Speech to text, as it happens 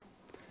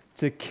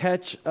to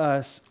catch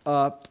us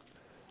up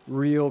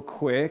real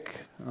quick,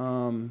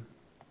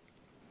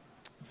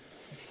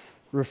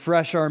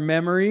 refresh our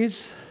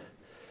memories.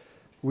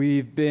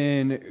 We've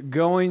been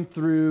going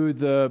through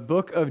the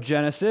book of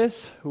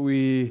Genesis.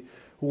 We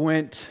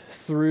went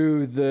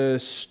through the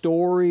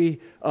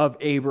story of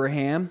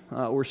Abraham.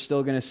 We're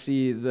still going to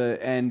see the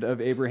end of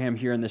Abraham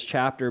here in this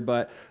chapter,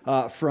 but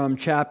from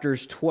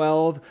chapters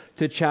 12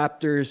 to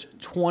chapters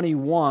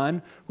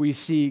 21, we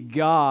see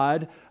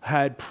God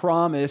had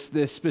promised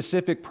this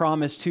specific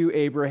promise to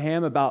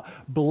Abraham about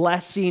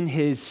blessing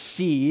his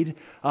seed,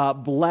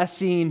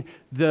 blessing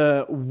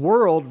the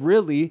world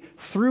really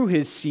through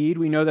his seed.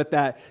 We know that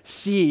that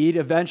seed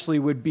eventually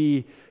would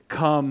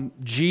become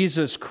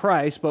Jesus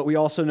Christ, but we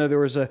also know there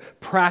was a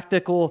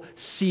practical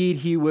seed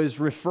he was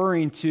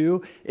referring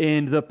to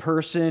in the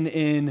person,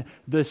 in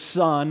the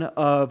son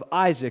of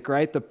Isaac,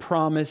 right? The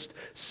promised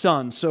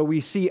son. So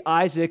we see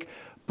Isaac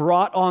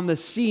brought on the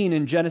scene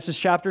in Genesis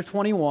chapter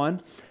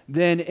 21.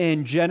 Then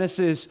in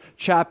Genesis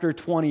chapter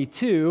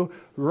 22,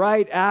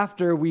 right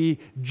after we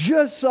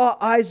just saw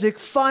Isaac,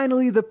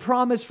 finally the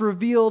promise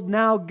revealed,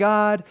 now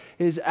God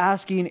is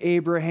asking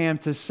Abraham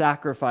to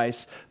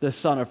sacrifice the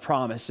son of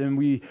promise. And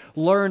we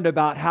learned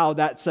about how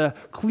that's a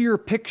clear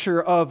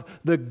picture of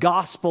the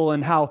gospel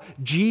and how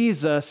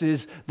Jesus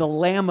is the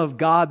Lamb of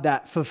God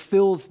that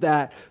fulfills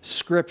that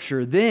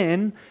scripture.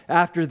 Then,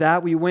 after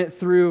that, we went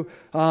through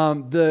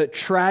the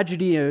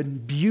tragedy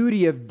and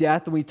beauty of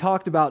death, and we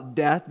talked about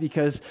death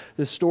because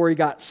the story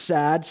got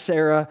sad.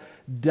 Sarah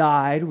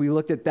died. We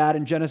looked at that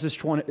in Genesis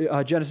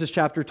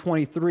chapter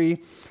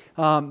 23.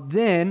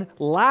 Then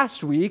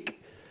last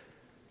week,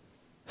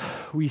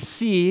 we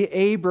see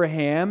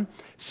Abraham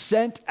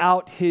sent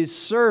out his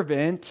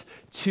servant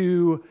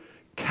to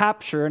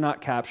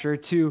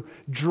to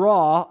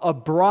draw a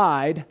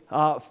bride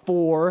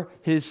for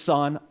his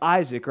son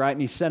Isaac, right?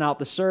 And he sent out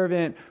the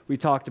servant. We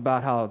talked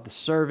about how the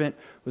servant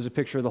was a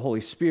picture of the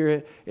Holy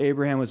Spirit.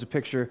 Abraham was a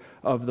picture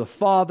of the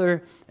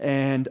Father,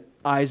 and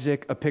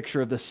Isaac a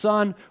picture of the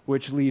Son,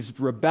 which leaves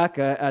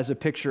Rebekah as a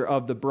picture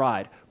of the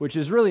bride, which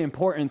is really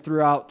important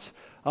throughout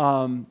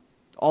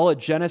all of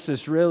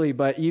Genesis, really,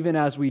 but even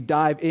as we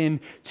dive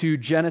into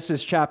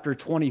Genesis chapter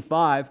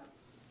 25,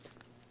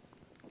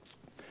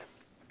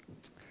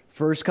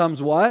 first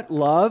comes what?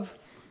 Love.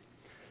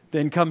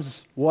 Then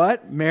comes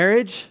what?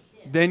 Marriage.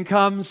 Then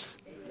comes...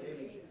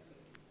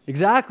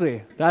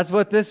 Exactly. That's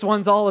what this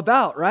one's all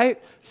about,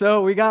 right?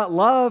 So we got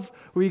love.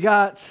 We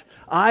got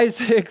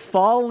Isaac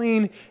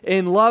falling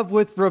in love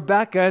with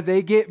Rebekah.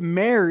 They get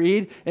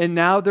married, and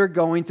now they're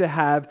going to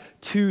have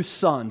two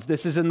sons.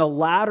 This is in the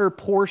latter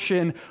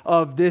portion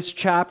of this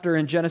chapter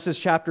in Genesis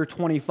chapter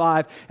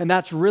 25, and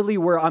that's really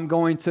where I'm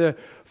going to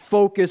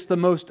focus the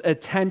most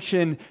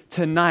attention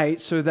tonight.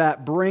 So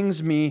that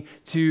brings me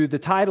to the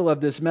title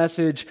of this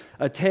message,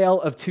 A Tale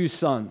of Two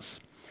Sons.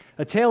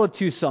 A Tale of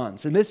Two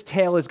Sons. And this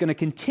tale is going to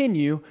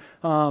continue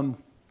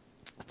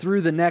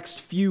through the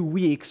next few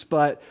weeks,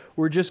 but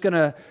we're just going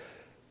to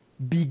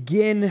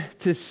begin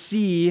to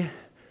see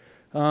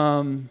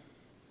the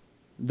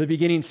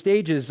beginning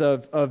stages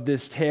of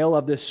this tale,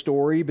 of this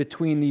story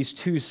between these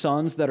two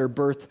sons that are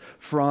birthed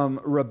from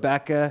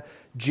Rebekah,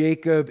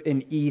 Jacob,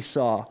 and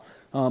Esau.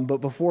 But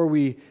before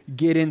we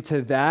get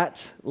into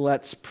that,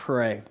 let's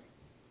pray.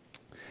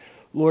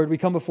 Lord, we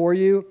come before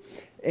you,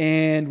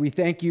 and we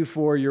thank you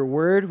for your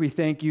word. We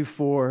thank you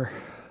for,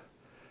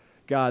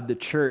 God, the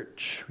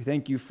church. We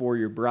thank you for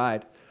your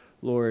bride,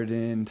 Lord,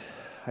 and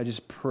I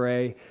just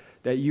pray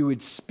that you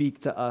would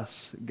speak to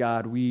us,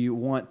 God. We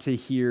want to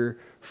hear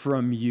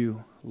from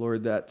you,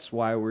 Lord. That's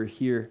why we're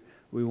here.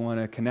 We want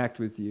to connect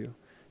with you,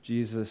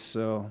 Jesus.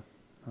 So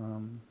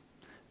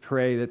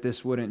pray that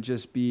this wouldn't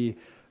just be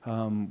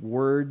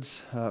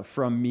words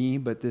from me,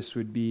 but this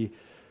would be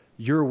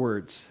your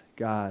words,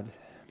 God,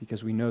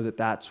 because we know that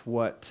that's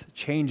what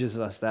changes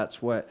us.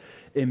 That's what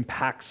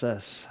impacts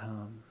us.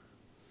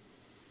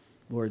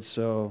 Lord,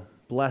 so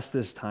bless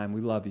this time.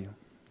 We love you.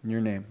 In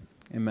your name,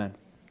 amen.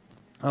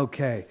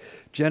 Okay,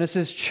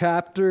 Genesis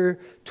chapter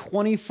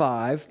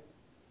 25,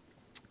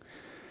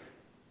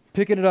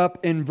 picking it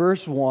up in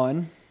verse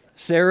 1.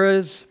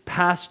 Sarah's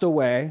passed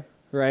away,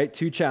 right,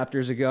 2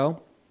 chapters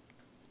ago.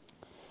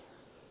 It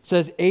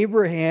says,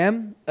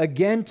 Abraham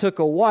again took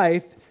a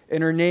wife,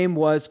 and her name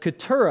was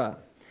Keturah,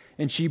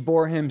 and she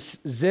bore him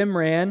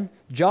Zimran,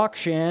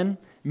 Jokshan,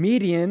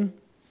 Midian,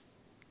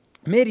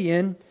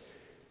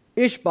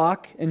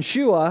 Ishbak, and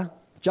Shua.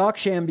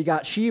 Jokshan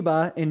begot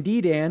Sheba and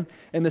Dedan,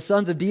 and the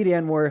sons of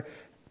Dedan were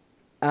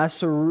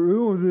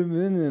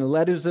Asaruim and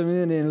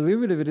Leduzim and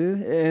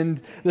Lumidim,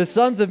 and the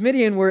sons of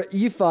Midian were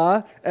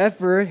Ephah,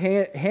 Epher,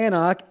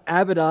 Hanok,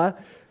 Abidah,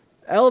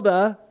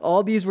 Eldah.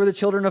 All these were the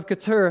children of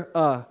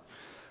Keturah.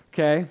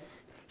 Okay,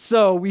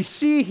 so we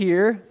see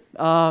here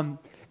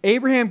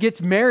Abraham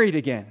gets married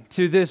again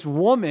to this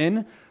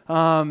woman.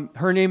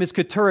 Her name is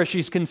Keturah.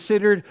 She's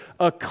considered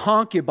a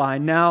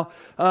concubine. Now,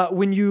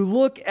 when you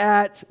look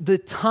at the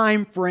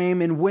time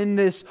frame and when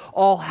this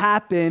all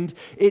happened,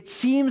 it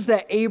seems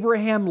that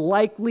Abraham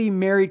likely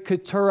married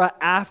Keturah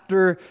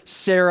after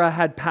Sarah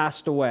had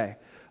passed away.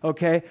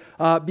 Okay,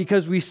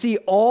 because we see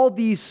all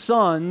these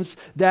sons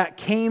that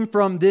came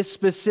from this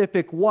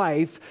specific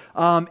wife,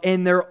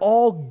 and they're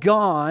all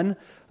gone.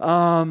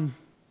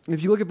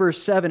 If you look at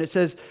verse 7, it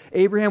says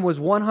Abraham was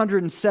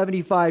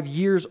 175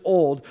 years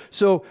old.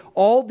 So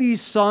all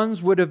these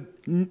sons would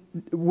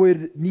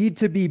need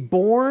to be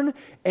born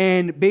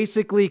and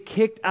basically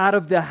kicked out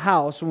of the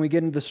house. When we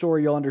get into the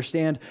story, you'll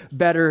understand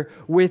better,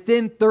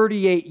 within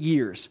 38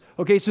 years.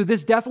 Okay, so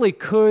this definitely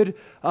could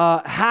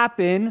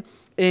happen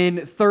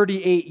in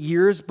 38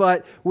 years,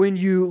 but when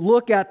you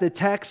look at the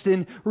text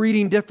and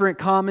reading different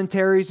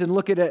commentaries and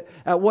look at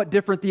what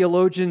different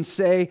theologians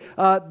say,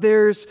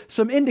 there's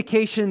some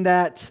indication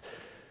that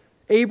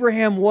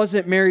Abraham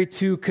wasn't married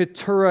to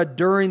Keturah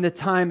during the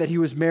time that he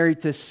was married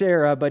to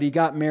Sarah, but he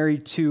got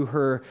married to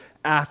her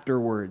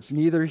afterwards.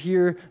 Neither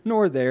here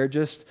nor there,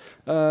 just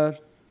a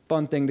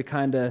fun thing to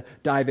kind of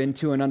dive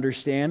into and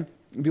understand.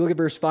 If you look at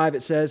verse 5,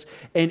 it says,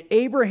 "And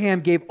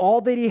Abraham gave all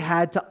that he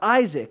had to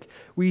Isaac."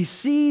 We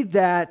see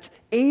that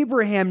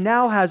Abraham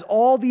now has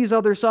all these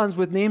other sons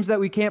with names that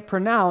we can't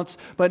pronounce,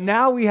 but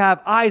now we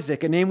have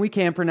Isaac, a name we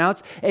can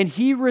pronounce, and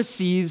he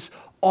receives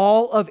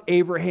all of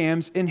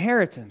Abraham's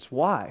inheritance.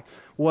 Why?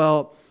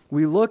 Well,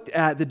 we looked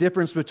at the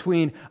difference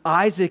between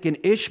Isaac and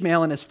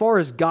Ishmael, and as far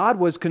as God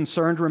was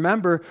concerned,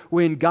 remember,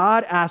 when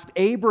God asked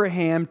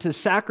Abraham to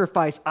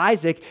sacrifice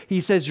Isaac, he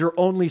says, "Your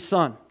only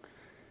son."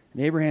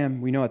 And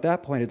Abraham, we know at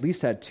that point, at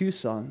least had two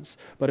sons.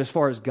 But as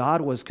far as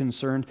God was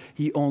concerned,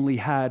 he only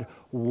had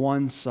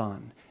one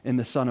son, and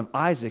the son of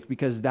Isaac,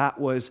 because that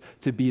was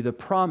to be the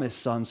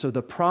promised son. So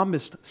the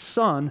promised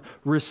son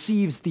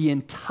receives the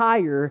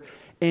entire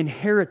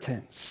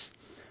inheritance.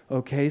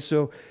 Okay,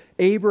 so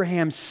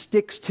Abraham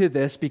sticks to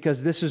this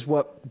because this is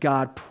what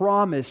God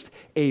promised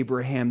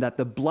Abraham, that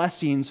the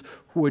blessings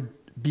would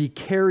be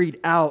carried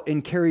out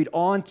and carried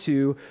on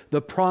to the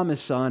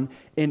promised son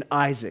in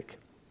Isaac.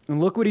 And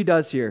look what he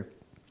does here.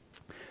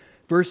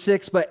 Verse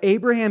 6, "But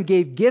Abraham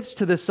gave gifts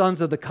to the sons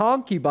of the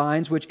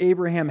concubines which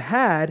Abraham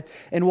had,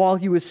 and while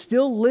he was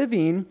still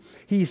living,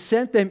 he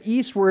sent them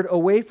eastward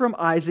away from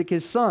Isaac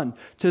his son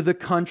to the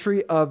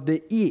country of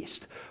the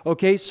east."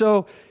 Okay,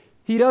 so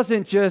he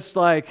doesn't just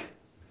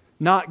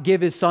not give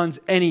his sons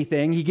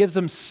anything. He gives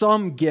them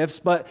some gifts,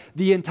 but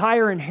the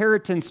entire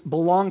inheritance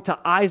belonged to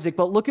Isaac.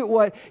 But look at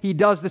what he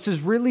does. This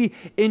is really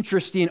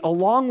interesting.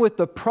 Along with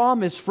the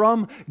promise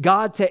from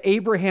God to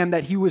Abraham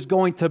that he was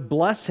going to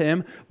bless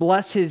him,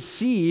 bless his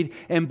seed,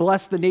 and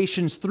bless the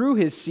nations through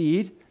his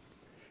seed,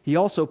 he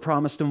also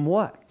promised him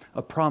what?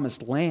 A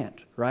promised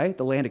land, right?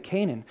 The land of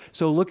Canaan.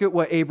 So look at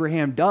what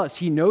Abraham does.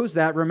 He knows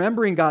that,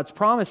 remembering God's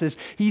promises,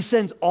 he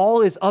sends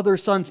all his other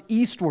sons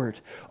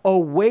eastward,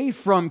 away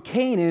from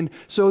Canaan,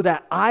 so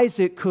that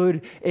Isaac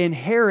could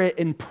inherit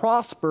and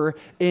prosper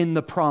in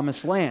the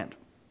promised land.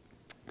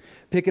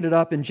 Picking it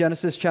up in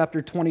Genesis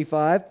chapter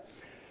 25,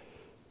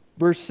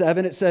 verse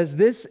 7, it says,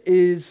 "This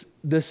is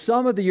the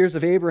sum of the years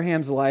of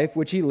Abraham's life,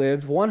 which he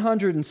lived,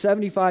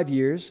 175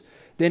 years.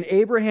 Then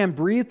Abraham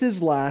breathed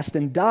his last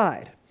and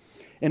died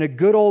in a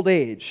good old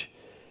age,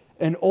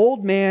 an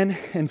old man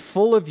and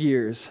full of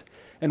years,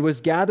 and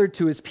was gathered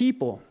to his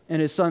people.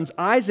 And his sons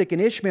Isaac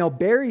and Ishmael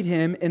buried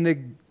him in the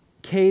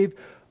cave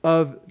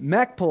of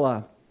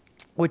Machpelah,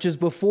 which is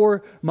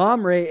before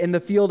Mamre, in the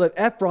field of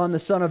Ephron, the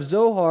son of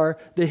Zohar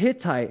the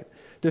Hittite,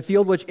 the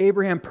field which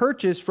Abraham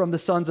purchased from the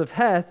sons of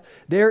Heth.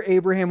 There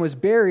Abraham was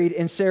buried,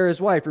 and Sarah's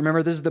wife."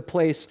 Remember, this is the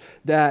place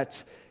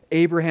that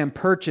Abraham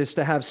purchased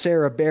to have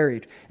Sarah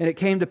buried. "And it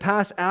came to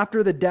pass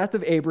after the death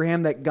of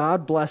Abraham that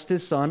God blessed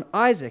his son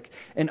Isaac.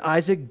 And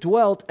Isaac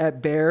dwelt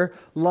at Beer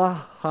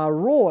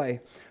Laharoi."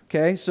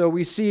 Okay, so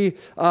we see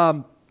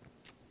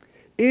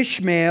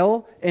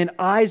Ishmael and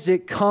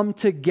Isaac come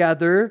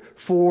together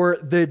for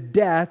the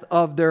death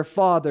of their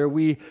father.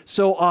 We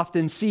so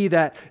often see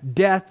that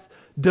death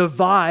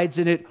divides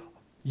and it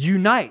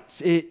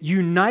unites. It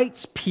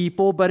unites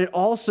people, but it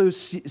also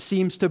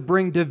seems to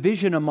bring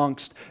division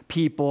amongst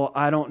people.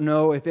 I don't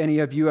know if any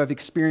of you have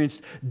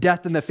experienced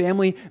death in the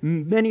family.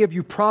 Many of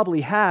you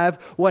probably have.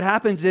 What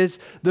happens is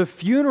the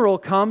funeral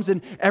comes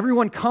and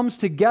everyone comes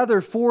together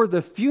for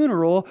the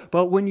funeral,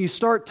 but when you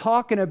start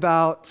talking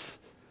about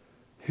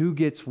who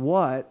gets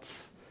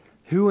what,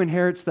 who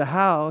inherits the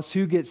house,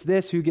 who gets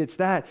this, who gets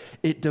that,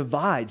 it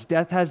divides.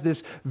 Death has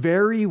this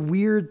very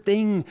weird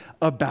thing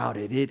about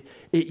it.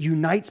 It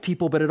unites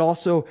people, but it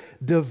also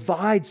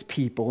divides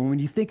people. And when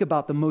you think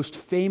about the most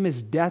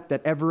famous death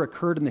that ever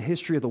occurred in the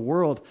history of the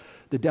world,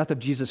 the death of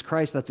Jesus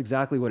Christ, that's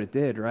exactly what it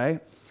did, right?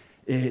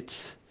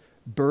 It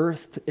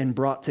birthed and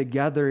brought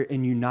together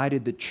and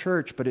united the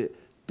church, but it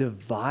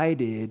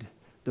divided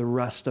the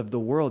rest of the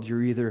world.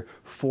 You're either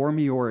for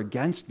me or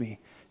against me.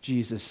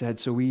 Jesus said.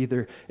 So we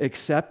either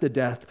accept the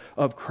death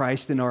of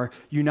Christ and are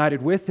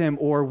united with him,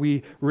 or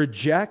we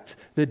reject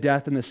the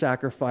death and the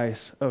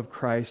sacrifice of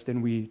Christ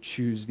and we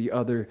choose the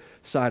other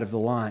side of the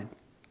line.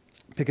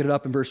 Picking it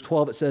up in verse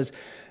 12, it says,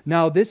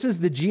 "Now this is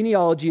the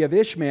genealogy of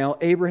Ishmael,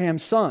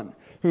 Abraham's son,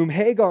 whom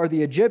Hagar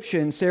the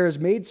Egyptian, Sarah's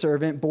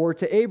maidservant, bore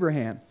to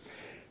Abraham.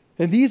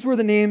 And these were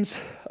the names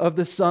of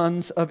the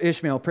sons of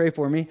Ishmael." Pray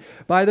for me.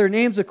 "By their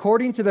names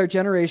according to their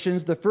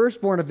generations, the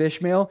firstborn of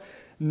Ishmael,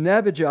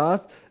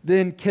 Nebajoth,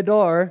 then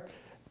Kedar,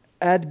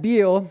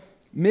 Adbeel,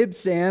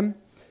 Mibsam,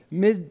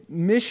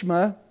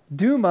 Mishma,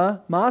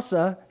 Duma,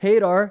 Massa,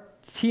 Hadar,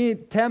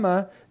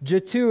 Tema,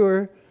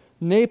 Jetur,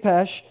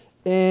 Napesh,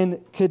 and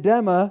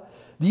Kedema.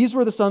 These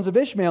were the sons of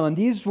Ishmael, and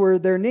these were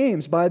their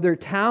names, by their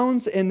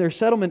towns and their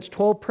settlements,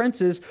 12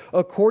 princes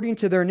according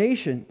to their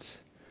nations.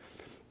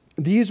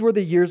 These were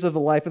the years of the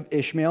life of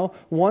Ishmael,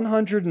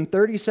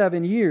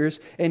 137 years,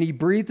 and he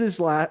breathed his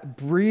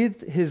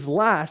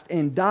last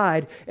and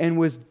died and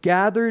was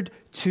gathered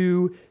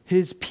to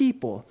his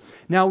people."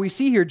 Now we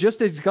see here,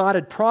 just as God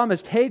had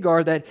promised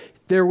Hagar that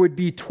there would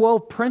be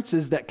 12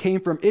 princes that came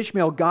from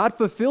Ishmael, God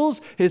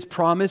fulfills his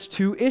promise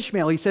to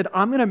Ishmael. He said,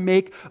 "I'm going to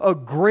make a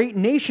great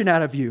nation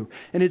out of you,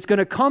 and it's going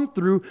to come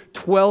through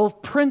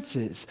 12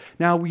 princes."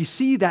 Now we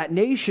see that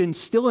nation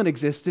still in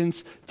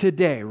existence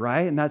today,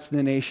 right? And that's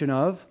the nation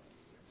of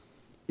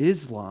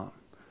Islam,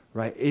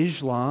 right?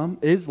 Islam.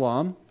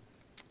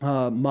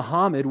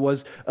 Muhammad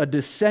was a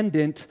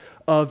descendant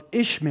of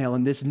Ishmael,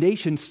 and this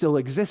nation still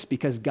exists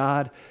because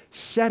God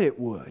said it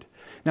would.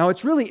 Now,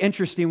 it's really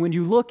interesting when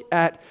you look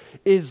at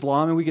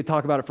Islam, and we could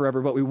talk about it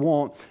forever, but we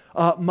won't.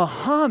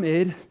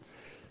 Muhammad,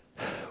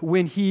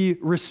 when he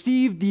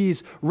received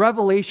these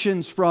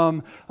revelations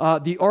from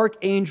the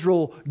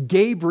archangel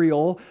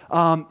Gabriel,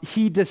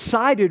 he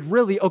decided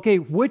really, okay,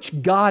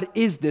 which God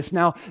is this?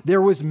 Now,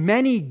 there was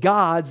many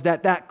gods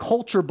that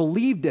culture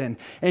believed in,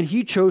 and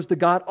he chose the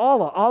god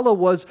Allah. Allah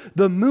was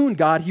the moon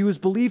god. He was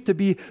believed to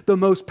be the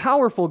most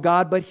powerful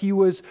god, but he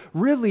was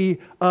really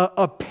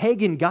a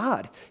pagan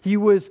god. He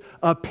was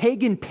a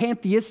pagan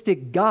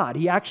pantheistic god.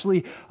 He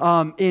actually,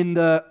 in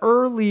the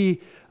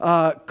early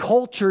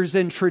cultures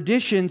and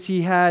traditions,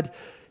 he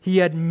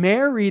had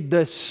married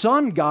the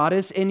sun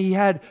goddess, and he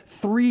had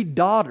 3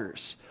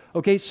 daughters.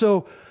 Okay,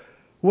 so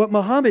what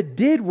Muhammad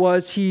did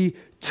was he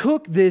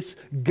took this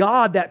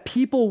god that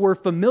people were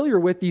familiar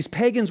with, these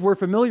pagans were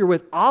familiar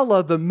with,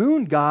 Allah, the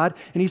moon god,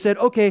 and he said,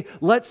 okay,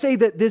 let's say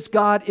that this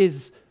god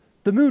is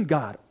the moon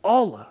god,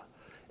 Allah.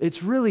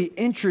 It's really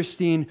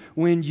interesting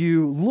when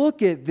you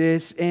look at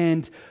this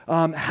and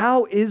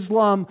how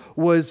Islam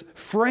was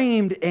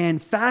framed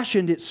and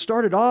fashioned. It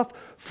started off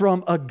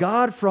from a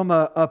god from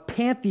a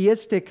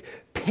pantheistic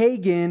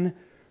pagan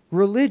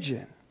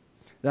religion.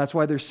 That's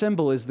why their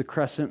symbol is the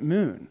crescent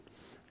moon.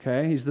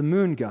 Okay, he's the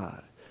moon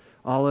god.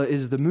 Allah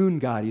is the moon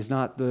god. He's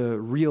not the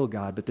real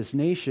God. But this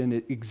nation,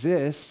 it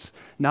exists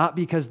not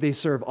because they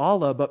serve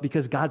Allah, but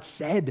because God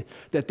said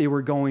that they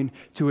were going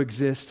to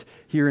exist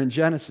here in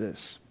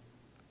Genesis.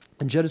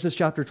 In Genesis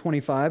chapter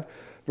 25,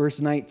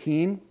 verse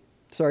 18,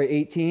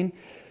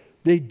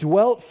 "They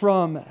dwelt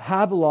from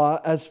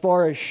Havilah as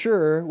far as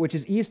Shur, which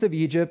is east of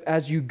Egypt.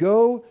 As you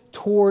go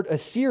toward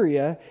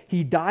Assyria,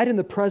 he died in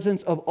the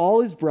presence of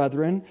all his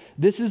brethren.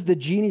 This is the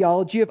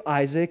genealogy of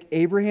Isaac,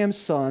 Abraham's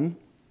son.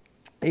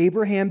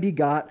 Abraham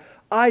begot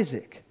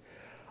Isaac.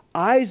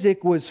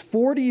 Isaac was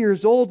 40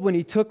 years old when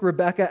he took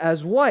Rebekah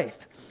as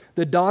wife,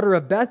 the daughter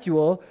of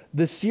Bethuel,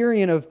 the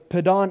Syrian of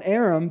Padan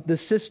Aram, the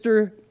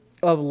sister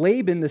of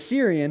Laban the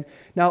Syrian.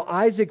 Now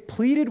Isaac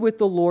pleaded with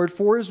the Lord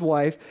for his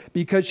wife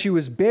because she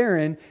was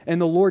barren,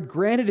 and the Lord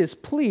granted his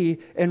plea,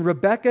 and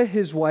Rebekah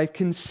his wife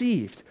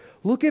conceived."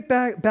 Look at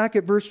back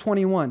at verse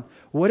 21.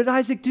 What did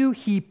Isaac do?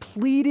 He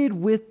pleaded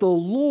with the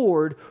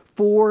Lord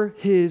for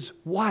his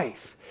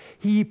wife.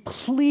 He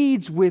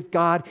pleads with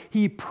God.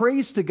 He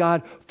prays to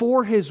God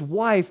for his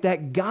wife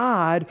that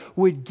God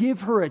would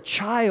give her a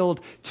child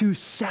to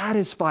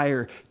satisfy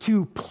her,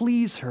 to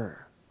please her.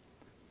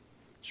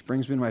 Which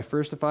brings me to my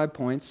first of 5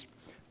 points.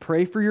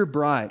 Pray for your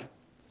bride.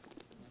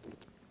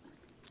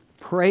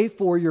 Pray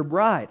for your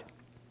bride.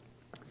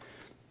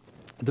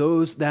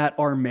 Those that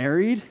are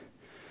married,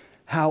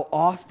 how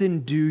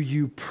often do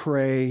you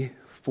pray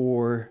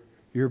for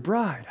your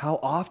bride? How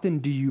often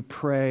do you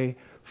pray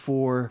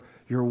for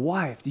your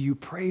wife? Do you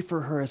pray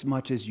for her as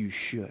much as you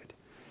should?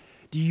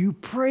 Do you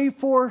pray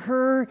for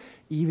her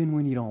even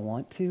when you don't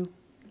want to?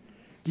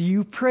 Do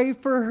you pray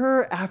for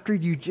her after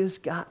you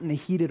just got in a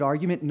heated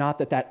argument? Not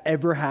that that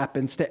ever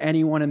happens to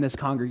anyone in this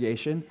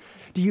congregation.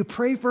 Do you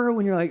pray for her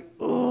when you're like,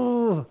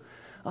 oh,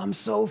 I'm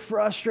so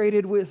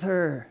frustrated with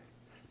her?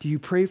 Do you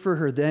pray for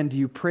her then? Do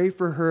you pray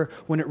for her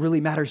when it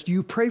really matters? Do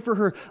you pray for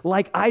her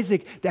like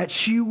Isaac, that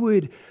she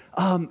would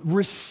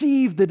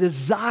receive the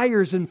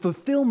desires and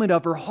fulfillment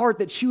of her heart,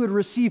 that she would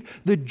receive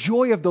the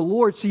joy of the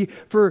Lord? See,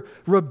 for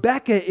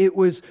Rebekah, it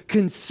was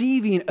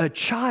conceiving a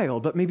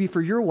child, but maybe for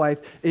your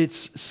wife,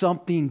 it's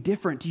something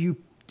different. Do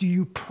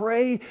you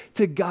pray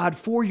to God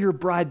for your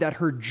bride that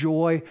her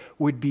joy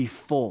would be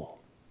full?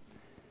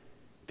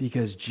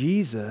 Because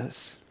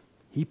Jesus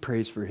He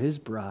prays for his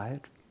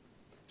bride.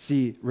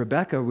 See,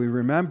 Rebekah, we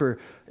remember,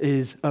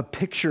 is a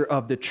picture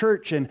of the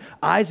church, and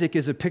Isaac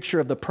is a picture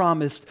of the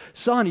promised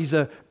son. He's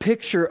a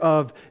picture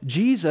of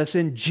Jesus,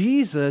 and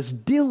Jesus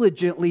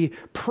diligently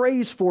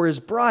prays for his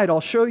bride. I'll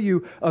show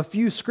you a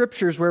few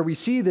scriptures where we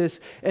see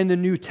this in the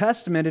New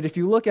Testament. And if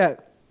you look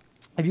at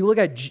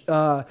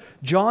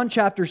John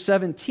chapter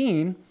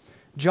 17,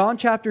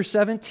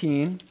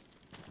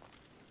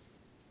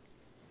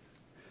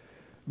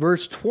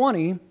 verse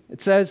 20,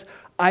 it says,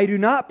 I do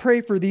not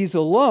pray for these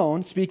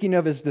alone, speaking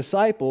of his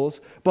disciples,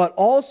 but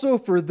also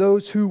for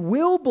those who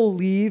will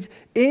believe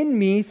in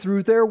me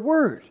through their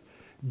word.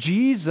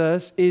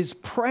 Jesus is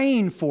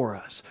praying for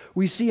us.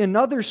 We see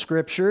another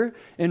scripture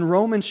in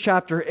Romans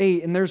chapter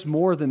 8, and there's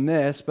more than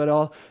this, but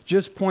I'll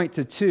just point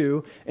to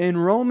two. In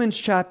Romans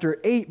chapter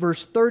 8,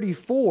 verse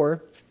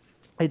 34,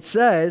 it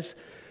says,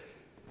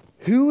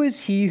 who is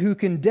he who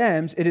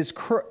condemns? It is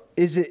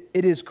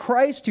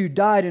Christ who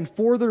died and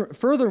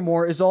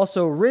furthermore is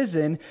also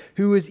risen,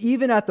 who is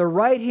even at the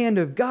right hand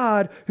of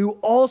God, who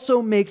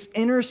also makes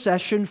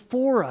intercession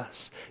for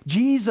us.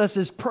 Jesus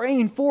is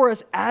praying for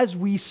us as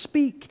we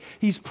speak.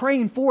 He's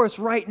praying for us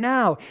right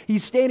now.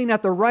 He's standing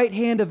at the right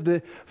hand of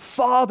the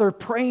Father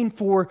praying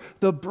for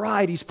the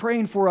bride. He's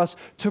praying for us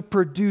to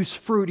produce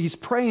fruit. He's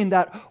praying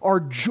that our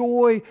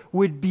joy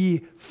would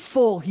be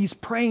full. He's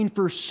praying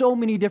for so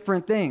many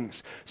different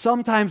things.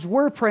 Sometimes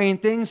we're praying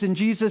things and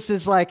Jesus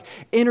is like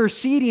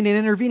interceding and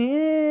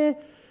intervening.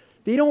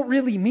 They don't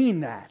really mean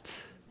that.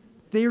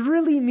 They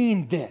really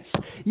mean this.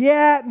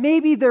 Yeah,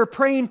 maybe they're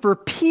praying for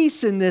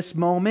peace in this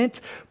moment,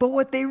 but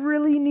what they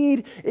really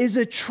need is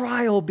a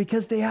trial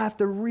because they have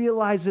to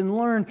realize and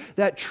learn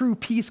that true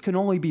peace can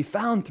only be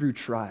found through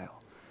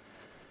trial.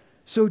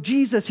 So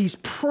Jesus, he's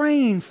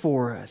praying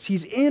for us.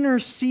 He's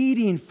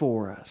interceding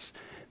for us.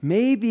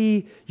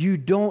 Maybe you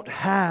don't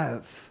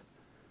have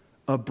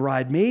a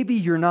bride. Maybe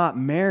you're not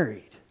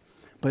married,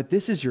 but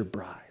this is your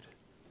bride.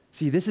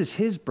 See, this is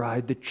his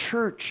bride. The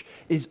church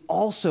is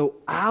also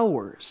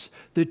ours.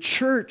 The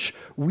church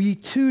we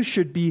too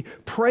should be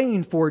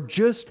praying for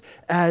just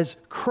as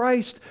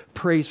Christ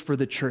prays for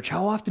the church.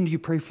 How often do you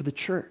pray for the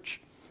church?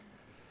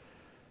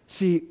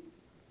 See,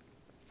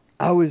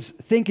 I was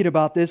thinking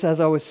about this as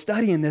I was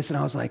studying this, and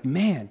I was like,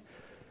 man,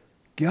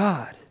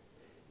 God,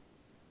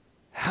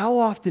 how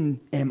often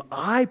am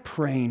I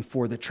praying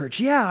for the church?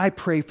 Yeah, I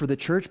pray for the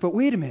church, but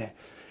wait a minute.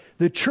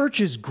 The church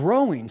is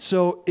growing.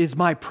 So is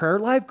my prayer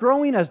life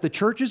growing as the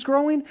church is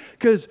growing?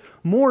 Because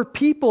more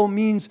people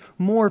means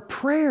more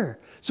prayer.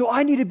 So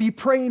I need to be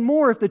praying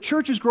more. If the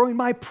church is growing,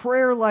 my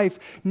prayer life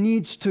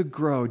needs to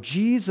grow.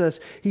 Jesus,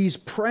 he's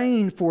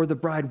praying for the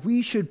bride.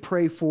 We should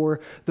pray for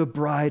the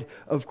bride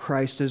of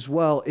Christ as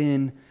well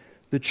in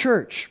the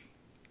church.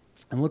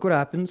 And look what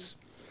happens.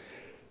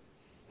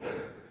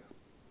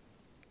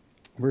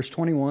 Verse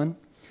 21,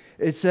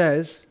 it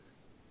says,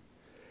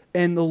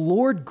 and the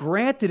Lord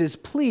granted his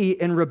plea,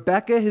 and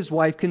Rebekah, his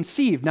wife,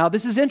 conceived. Now,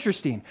 this is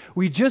interesting.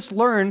 We just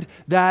learned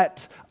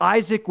that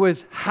Isaac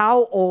was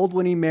how old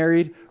when he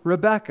married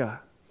Rebekah?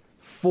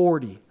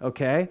 40,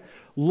 okay?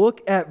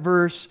 Look at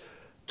verse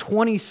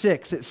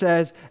 26. It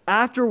says,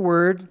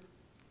 afterward,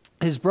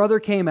 his brother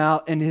came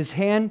out, and his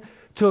hand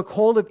took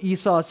hold of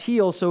Esau's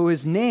heel, so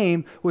his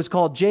name was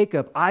called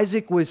Jacob.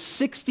 Isaac was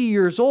 60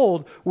 years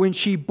old when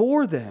she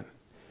bore them.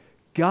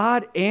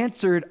 God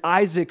answered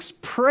Isaac's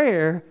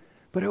prayer,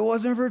 but it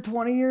wasn't for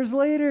 20 years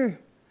later.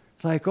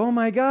 It's like, oh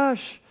my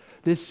gosh,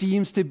 this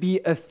seems to be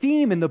a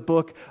theme in the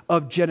book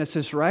of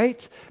Genesis,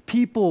 right?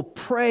 People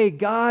pray,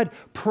 God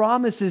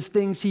promises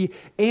things, he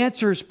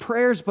answers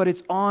prayers, but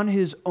it's on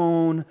his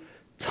own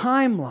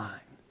timeline.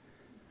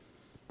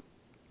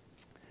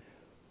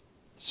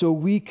 So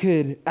we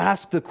could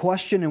ask the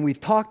question, and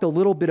we've talked a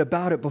little bit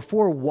about it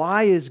before,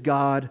 why is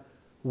God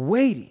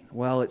waiting?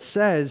 Well, it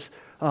says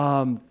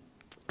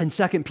in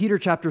 2 Peter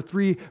chapter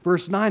 3,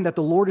 verse 9, that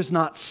the Lord is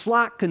not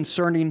slack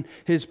concerning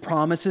his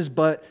promises,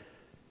 but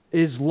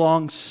is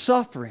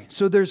long-suffering.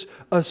 So there's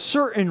a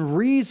certain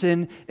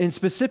reason in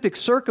specific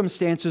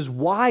circumstances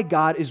why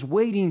God is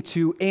waiting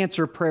to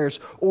answer prayers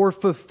or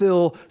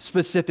fulfill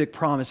specific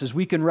promises.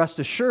 We can rest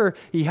assured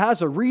he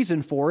has a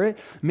reason for it.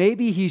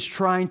 Maybe he's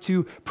trying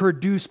to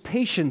produce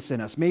patience in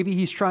us. Maybe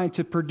he's trying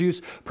to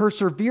produce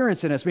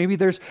perseverance in us. Maybe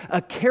there's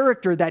a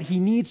character that he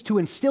needs to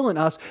instill in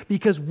us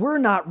because we're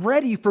not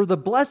ready for the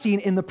blessing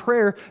in the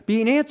prayer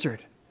being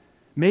answered.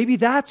 Maybe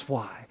that's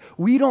why.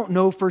 We don't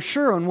know for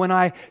sure. And when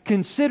I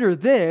consider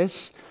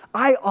this,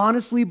 I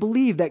honestly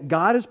believe that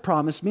God has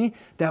promised me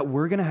that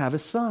we're going to have a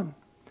son.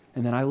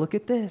 And then I look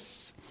at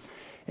this.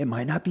 It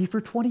might not be for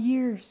 20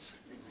 years.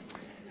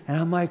 And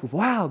I'm like,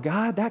 wow,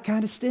 God, that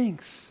kind of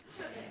stinks.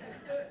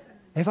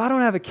 If I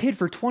don't have a kid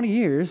for 20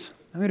 years,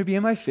 I'm going to be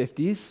in my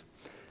 50s.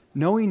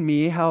 Knowing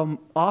me, how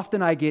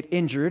often I get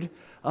injured,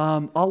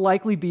 I'll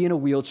likely be in a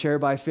wheelchair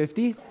by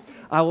 50.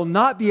 I will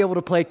not be able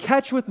to play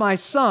catch with my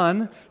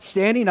son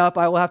standing up.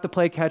 I will have to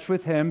play catch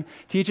with him,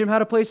 teach him how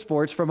to play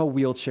sports from a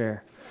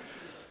wheelchair.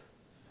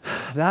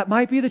 That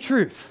might be the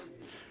truth.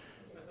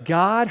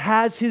 God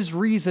has his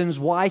reasons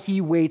why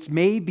he waits.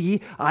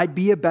 Maybe I'd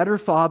be a better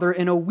father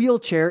in a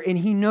wheelchair, and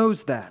he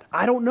knows that.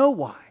 I don't know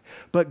why.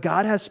 But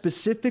God has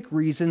specific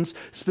reasons,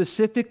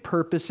 specific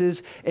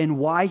purposes, and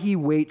why he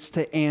waits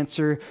to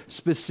answer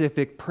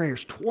specific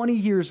prayers. 20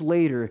 years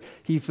later,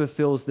 he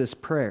fulfills this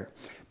prayer.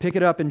 Pick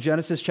it up in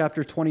Genesis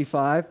chapter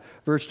 25,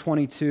 verse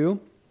 22.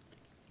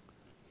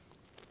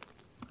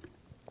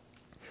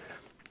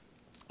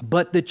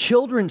 But the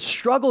children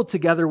struggled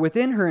together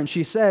within her, and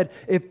she said,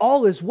 "If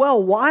all is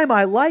well, why am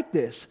I like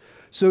this?"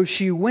 So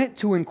she went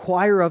to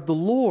inquire of the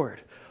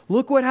Lord.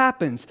 Look what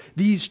happens.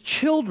 These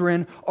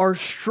children are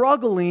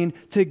struggling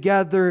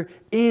together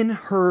in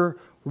her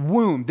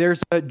womb.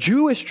 There's a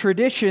Jewish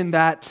tradition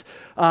that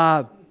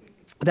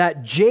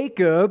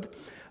Jacob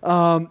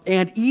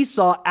and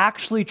Esau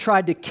actually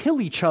tried to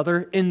kill each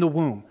other in the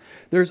womb.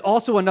 There's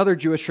also another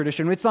Jewish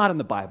tradition. It's not in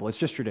the Bible. It's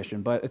just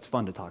tradition, but it's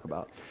fun to talk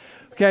about.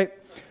 Okay.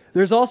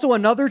 There's also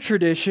another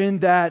tradition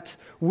that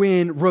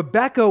when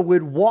Rebekah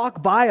would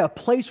walk by a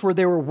place where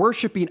they were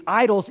worshiping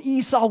idols,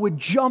 Esau would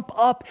jump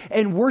up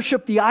and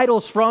worship the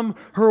idols from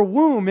her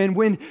womb. And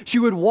when she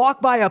would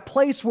walk by a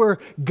place where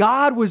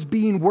God was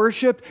being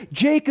worshiped,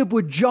 Jacob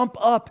would jump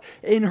up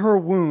in her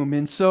womb.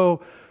 And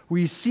so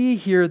we see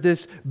here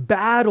this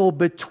battle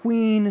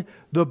between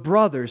the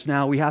brothers.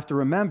 Now we have to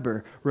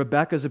remember,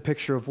 Rebekah's a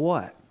picture of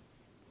what?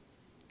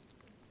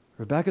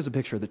 Rebekah's a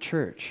picture of the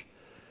church.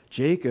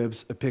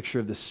 Jacob's a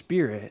picture of the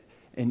Spirit,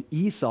 and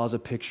Esau's a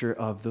picture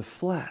of the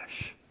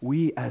flesh.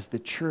 We as the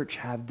church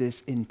have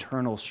this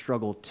internal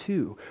struggle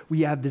too.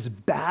 We have this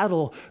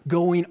battle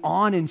going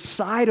on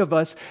inside of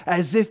us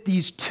as if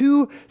these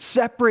two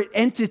separate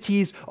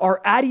entities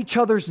are at each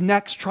other's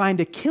necks trying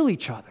to kill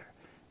each other.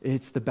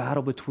 It's the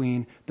battle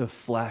between the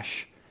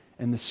flesh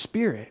and the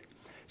Spirit.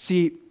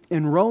 See,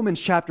 in Romans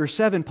chapter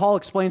 7, Paul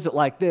explains it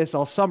like this.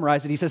 I'll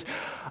summarize it. He says,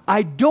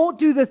 I don't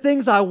do the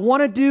things I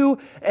want to do,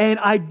 and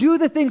I do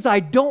the things I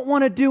don't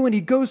want to do. And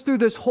he goes through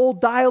this whole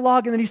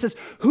dialogue, and then he says,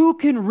 who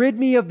can rid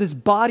me of this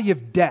body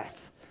of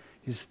death?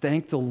 He says,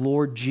 thank the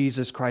Lord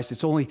Jesus Christ.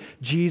 It's only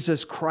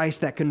Jesus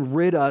Christ that can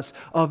rid us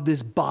of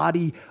this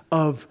body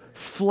of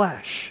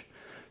flesh.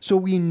 So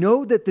we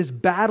know that this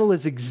battle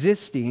is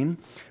existing.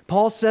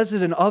 Paul says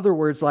it in other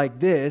words like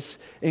this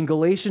in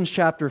Galatians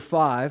chapter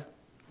 5.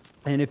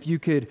 And if you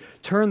could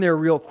turn there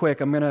real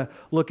quick, I'm going to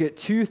look at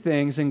two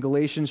things in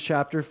Galatians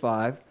chapter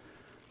 5.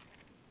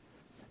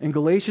 In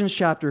Galatians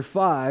chapter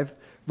 5,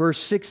 verse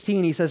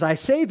 16, he says, I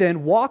say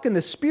then, walk in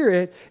the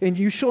Spirit, and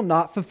you shall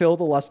not fulfill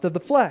the lust of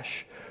the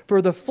flesh.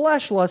 For the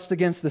flesh lusts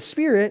against the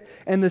Spirit,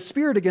 and the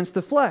Spirit against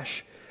the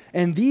flesh.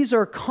 And these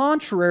are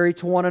contrary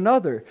to one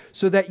another,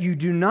 so that you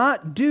do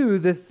not do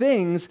the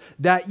things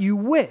that you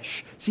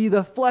wish. See,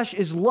 the flesh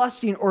is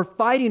lusting or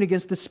fighting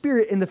against the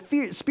Spirit, and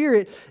the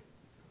Spirit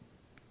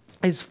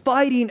is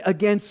fighting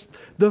against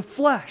the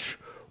flesh.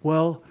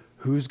 Well,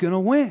 who's going to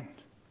win?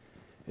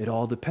 It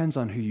all depends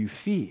on who you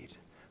feed.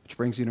 Which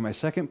brings you to my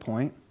second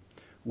point.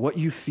 What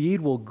you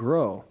feed will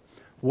grow.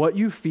 What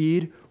you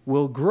feed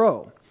will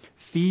grow.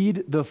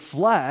 Feed the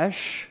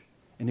flesh,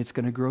 and it's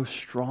going to grow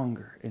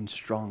stronger and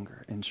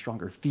stronger and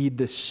stronger. Feed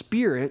the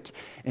Spirit,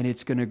 and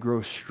it's going to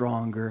grow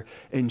stronger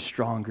and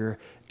stronger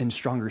and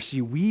stronger.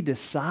 See, we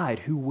decide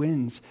who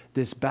wins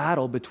this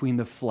battle between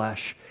the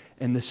flesh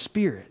and the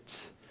Spirit.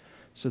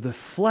 So the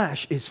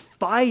flesh is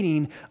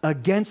fighting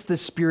against the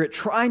Spirit,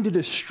 trying to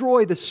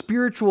destroy the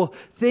spiritual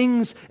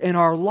things in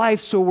our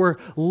life. So we're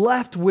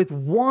left with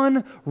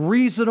one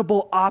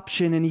reasonable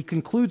option. And he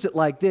concludes it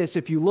like this.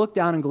 If you look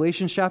down in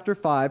Galatians chapter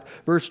 5,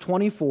 verse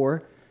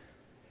 24,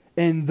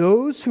 and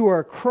those who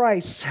are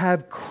Christ's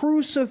have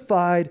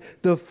crucified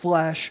the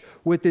flesh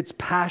with its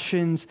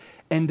passions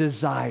and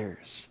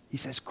desires. He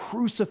says,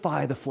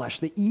 crucify the flesh.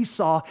 The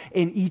Esau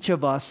in each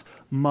of us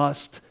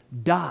must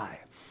die.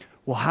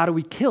 Well, how do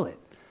we kill it?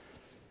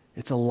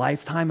 It's a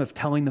lifetime of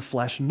telling the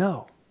flesh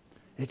no.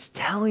 It's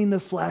telling the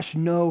flesh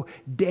no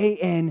day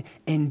in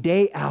and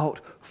day out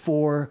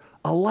for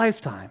a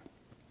lifetime.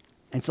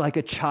 It's like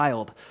a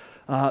child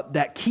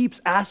that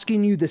keeps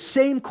asking you the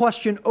same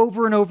question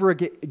over and over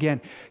again.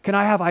 Can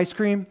I have ice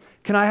cream?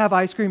 Can I have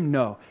ice cream?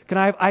 No. Can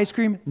I have ice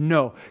cream?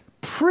 No.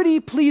 Pretty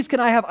please, can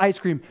I have ice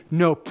cream?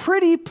 No.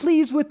 Pretty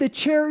please with the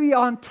cherry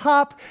on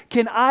top,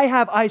 can I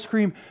have ice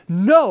cream?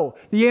 No.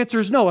 The answer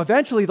is no.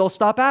 Eventually they'll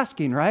stop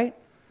asking, right?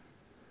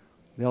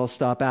 They'll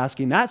stop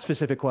asking that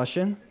specific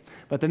question,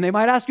 but then they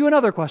might ask you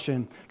another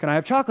question. Can I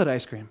have chocolate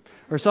ice cream?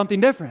 Or something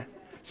different.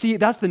 See,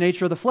 that's the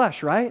nature of the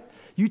flesh, right?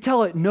 You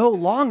tell it no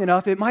long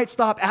enough, it might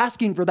stop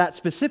asking for that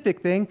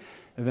specific thing.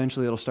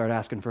 Eventually it'll start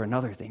asking for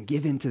another thing.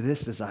 Give in to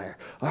this desire.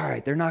 All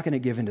right, they're not going to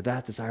give in to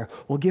that desire.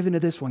 Well, give in to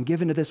this one,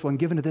 give in to this one,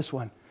 give in to this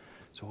one.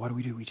 So what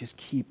do? We just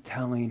keep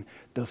telling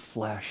the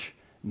flesh,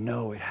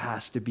 no, it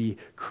has to be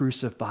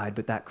crucified,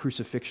 but that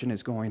crucifixion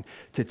is going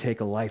to take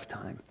a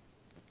lifetime.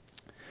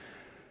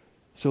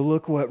 So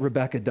look what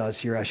Rebekah does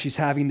here as she's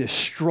having this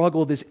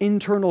struggle, this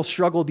internal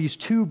struggle, these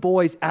two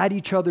boys at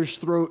each other's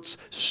throats,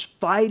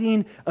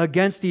 fighting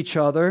against each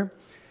other.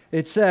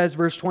 It says,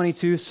 verse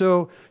 22,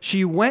 so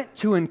she went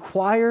to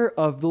inquire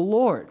of the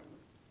Lord.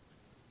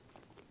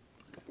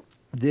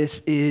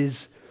 This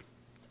is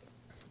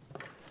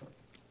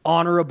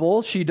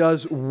honorable. She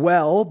does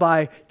well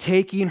by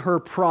taking her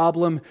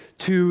problem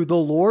to the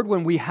Lord.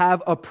 When we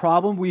have a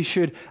problem, we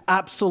should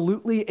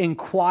absolutely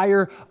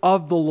inquire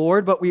of the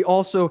Lord, but we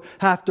also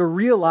have to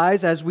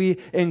realize as we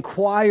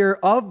inquire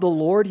of the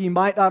Lord, He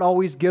might not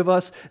always give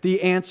us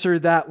the answer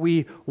that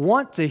we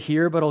want to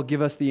hear, but He'll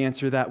give us the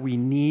answer that we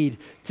need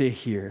to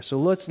hear. So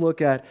let's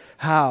look at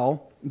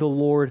how the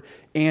Lord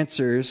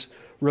answers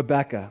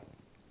Rebekah.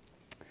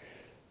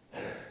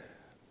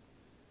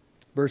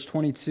 Verse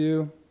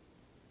 22.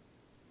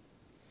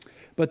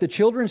 But the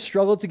children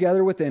struggled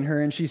together within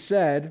her, and she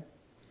said,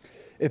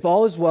 "If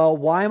all is well,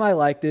 why am I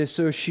like this?"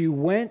 So she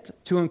went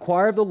to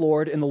inquire of the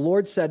Lord, and the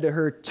Lord said to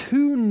her,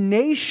 "Two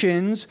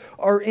nations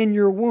are in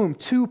your womb.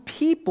 Two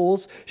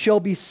peoples shall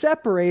be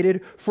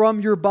separated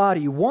from your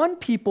body. One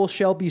people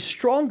shall be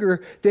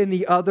stronger than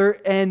the other,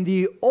 and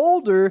the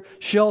older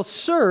shall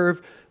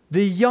serve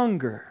the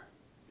younger."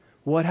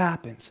 What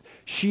happens?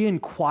 She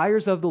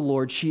inquires of the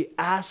Lord. She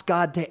asks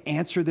God to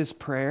answer this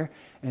prayer,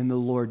 and the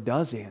Lord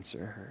does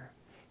answer her.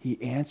 He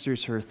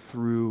answers her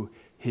through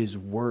His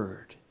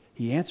Word.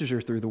 He answers her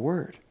through the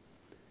Word.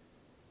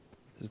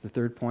 This is the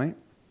third point.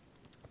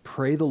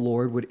 Pray the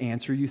Lord would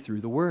answer you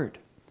through the Word.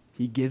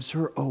 He gives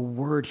her a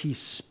word. He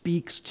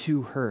speaks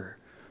to her.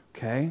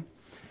 Okay?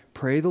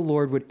 Pray the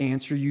Lord would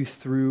answer you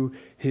through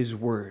His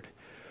Word.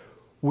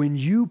 When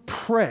you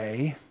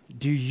pray,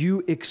 do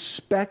you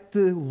expect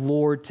the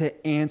Lord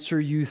to answer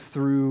you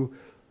through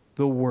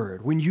the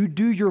Word? When you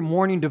do your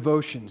morning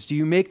devotions, do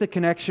you make the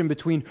connection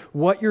between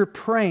what you're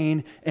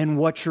praying and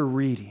what you're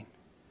reading?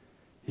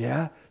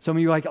 Yeah? Some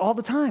of you are like, all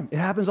the time. It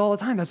happens all the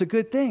time. That's a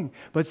good thing.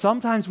 But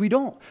sometimes we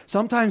don't.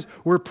 Sometimes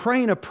we're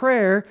praying a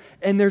prayer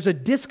and there's a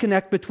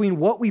disconnect between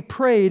what we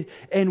prayed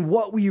and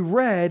what we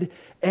read,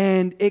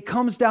 and it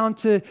comes down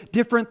to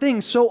different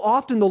things. So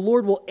often the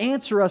Lord will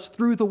answer us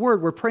through the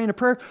Word. We're praying a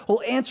prayer.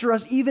 He'll answer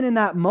us even in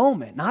that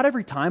moment. Not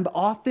every time, but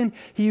often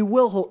He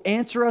will. He'll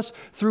answer us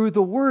through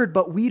the Word,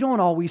 but we don't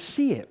always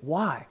see it.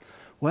 Why?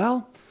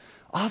 Well,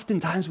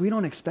 oftentimes we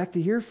don't expect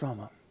to hear from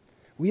Him.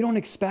 We don't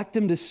expect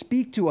Him to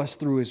speak to us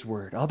through His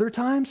Word. Other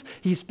times,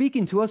 He's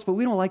speaking to us, but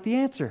we don't like the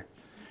answer.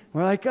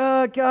 We're like,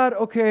 oh, God,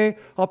 okay,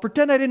 I'll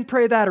pretend I didn't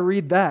pray that or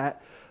read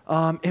that.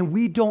 And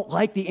we don't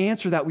like the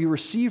answer that we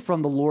receive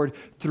from the Lord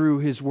through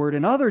His Word.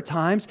 And other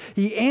times,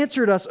 He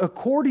answered us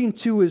according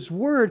to His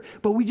Word,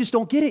 but we just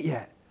don't get it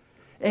yet.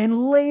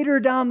 And later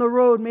down the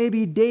road,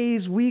 maybe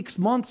days, weeks,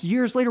 months,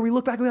 years later, we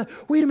look back and we're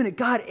like, wait a minute,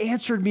 God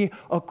answered me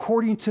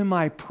according to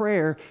my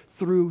prayer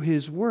through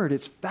His Word.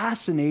 It's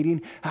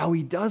fascinating how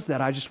He does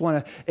that. I just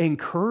want to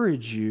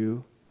encourage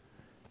you,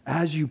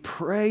 as you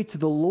pray to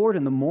the Lord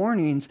in the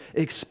mornings,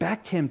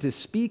 expect Him to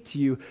speak to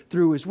you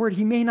through His Word.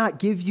 He may not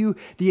give you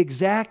the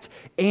exact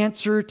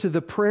answer to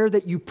the prayer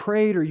that you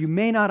prayed, or you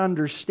may not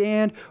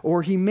understand,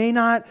 or He may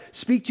not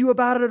speak to you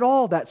about it at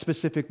all that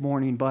specific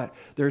morning, but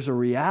there's a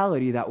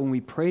reality that when we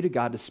pray to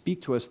God to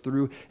speak to us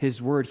through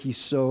His Word, He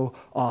so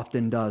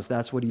often does.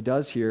 That's what He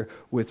does here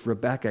with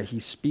Rebekah. He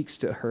speaks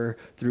to her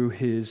through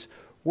His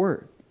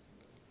Word.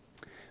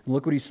 And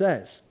look what He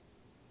says.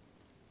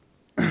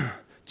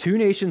 Two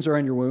nations are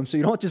in your womb, so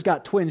you don't just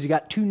got twins, you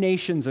got two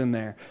nations in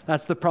there.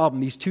 That's the problem.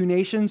 These two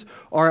nations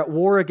are at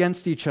war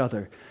against each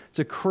other. It's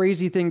a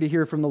crazy thing to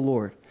hear from the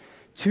Lord.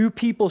 Two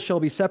people shall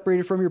be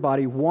separated from your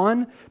body.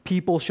 One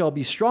people shall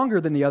be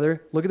stronger than the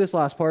other. Look at this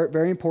last part,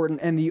 very important.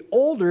 And the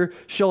older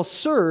shall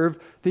serve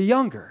the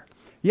younger.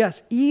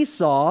 Yes,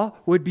 Esau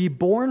would be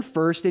born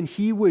first and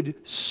he would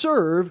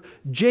serve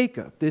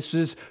Jacob. This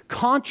is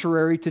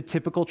contrary to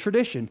typical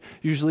tradition.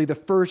 Usually the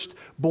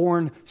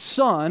firstborn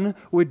son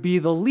would be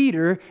the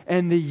leader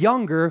and the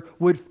younger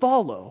would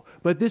follow.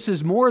 But this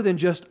is more than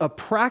just a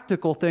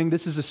practical thing.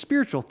 This is a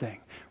spiritual thing.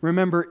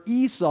 Remember,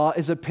 Esau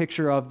is a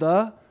picture of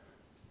the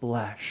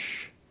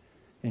flesh,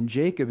 and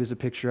Jacob is a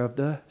picture of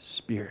the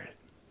Spirit.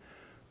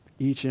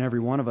 Each and every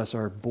one of us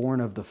are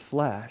born of the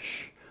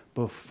flesh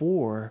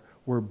before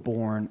we're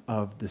born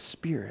of the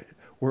Spirit.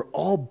 We're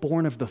all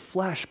born of the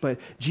flesh, but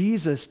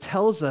Jesus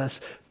tells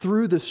us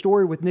through the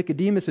story with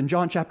Nicodemus in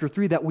John chapter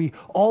 3 that we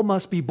all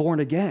must be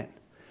born again.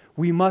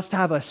 We must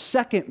have a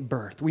second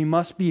birth. We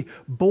must be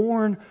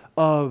born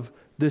of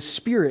the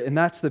Spirit, and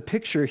that's the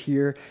picture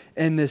here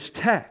in this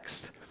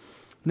text.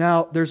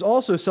 Now, there's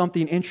also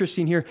something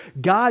interesting here.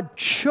 God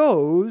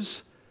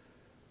chose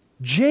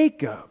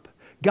Jacob.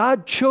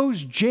 God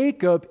chose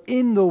Jacob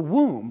in the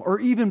womb, or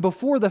even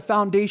before the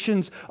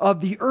foundations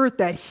of the earth,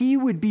 that he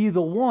would be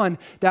the one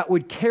that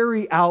would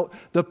carry out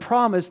the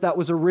promise that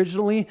was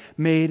originally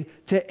made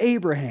to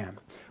Abraham.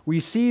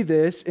 We see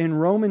this in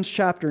Romans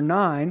chapter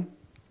 9.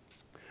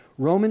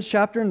 Romans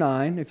chapter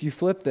 9, if you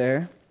flip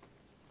there.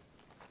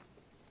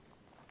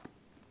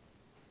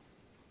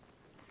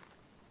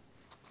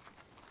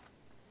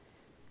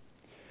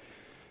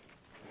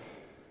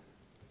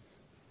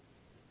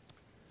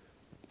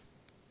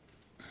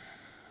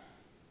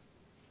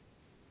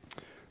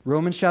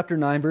 Romans chapter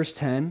 9, verse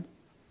 10,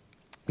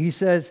 he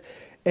says,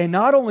 and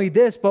not only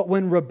this, but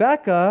when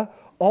Rebekah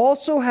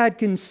also had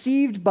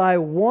conceived by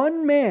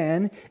one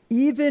man,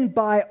 even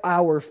by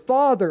our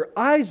father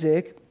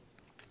Isaac,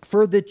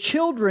 for the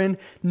children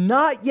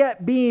not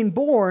yet being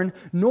born,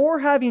 nor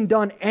having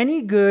done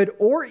any good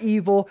or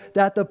evil,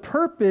 that the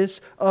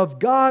purpose of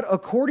God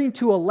according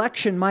to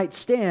election might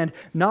stand,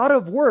 not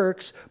of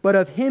works, but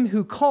of him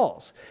who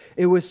calls.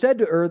 It was said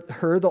to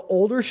her, the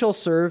older shall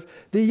serve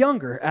the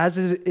younger. As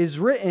is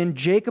written,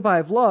 Jacob I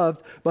have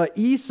loved, but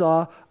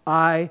Esau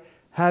I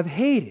have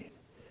hated.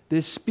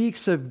 This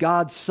speaks of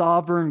God's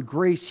sovereign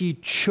grace. He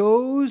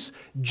chose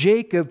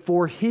Jacob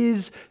for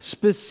his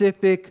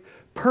specific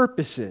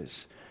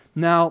purposes.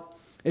 Now,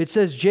 it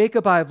says,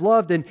 Jacob I have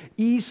loved and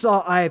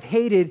Esau I have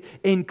hated.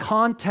 In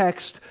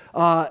context,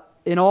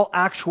 in all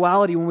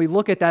actuality, when we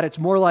look at that, it's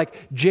more like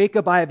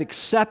Jacob I have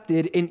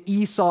accepted and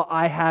Esau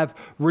I have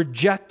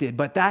rejected.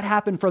 But that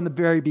happened from the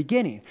very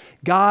beginning.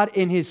 God,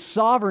 in his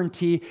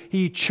sovereignty,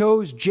 he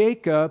chose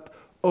Jacob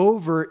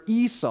over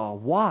Esau.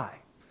 Why?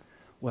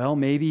 Well,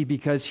 maybe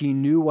because he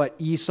knew what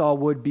Esau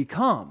would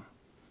become.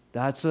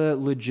 That's a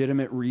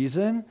legitimate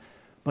reason.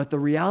 But the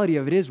reality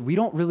of it is, we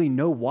don't really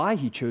know why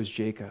he chose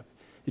Jacob.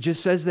 It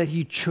just says that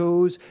he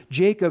chose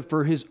Jacob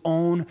for his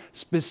own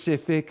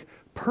specific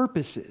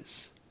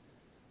purposes.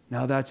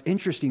 Now that's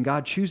interesting.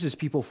 God chooses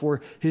people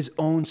for his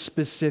own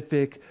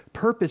specific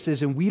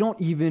purposes, and we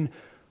don't even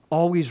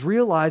always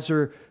realize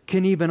or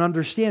can even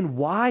understand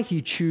why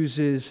he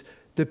chooses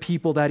the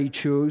people that he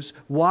chose,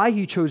 why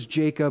he chose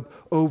Jacob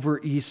over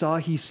Esau.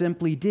 He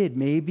simply did.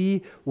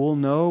 Maybe we'll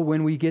know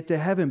when we get to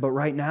heaven, but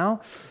right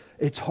now,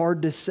 it's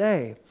hard to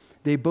say.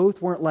 They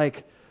both weren't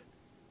like,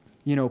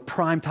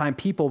 primetime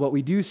people, but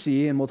we do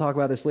see, and we'll talk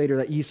about this later,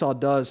 that Esau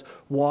does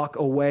walk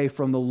away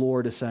from the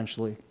Lord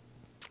essentially.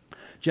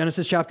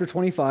 Genesis chapter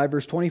 25,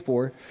 verse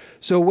 24.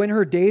 So when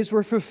her days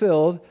were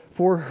fulfilled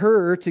for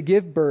her to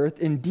give birth,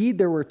 indeed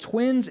there were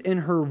twins in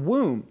her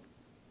womb.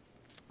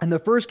 And the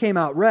first came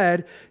out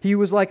red. He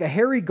was like a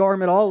hairy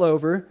garment all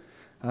over.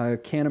 I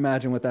can't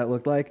imagine what that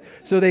looked like.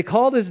 So they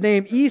called his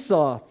name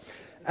Esau.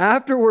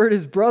 Afterward,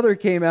 his brother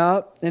came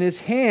out, and his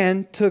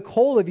hand took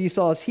hold of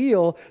Esau's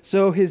heel,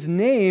 so his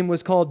name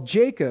was called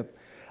Jacob.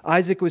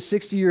 Isaac was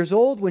 60 years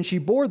old when she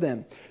bore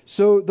them.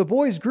 So the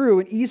boys grew,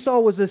 and Esau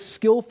was a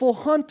skillful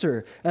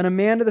hunter and a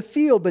man of the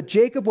field, but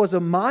Jacob was a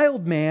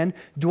mild man,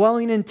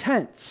 dwelling in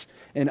tents.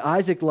 And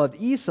Isaac loved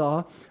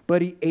Esau,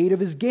 but he ate of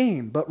his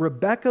game. But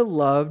Rebekah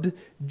loved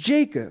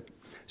Jacob.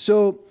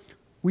 So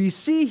we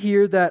see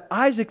here that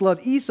Isaac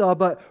loved Esau,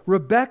 but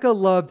Rebekah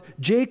loved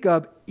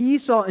Jacob.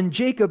 Esau and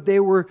Jacob, they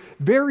were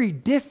very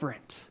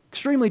different,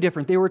 extremely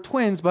different. They were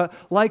twins, but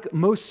like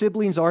most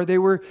siblings are, they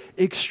were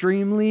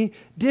extremely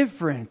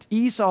different.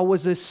 Esau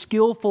was a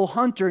skillful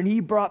hunter, and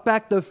he brought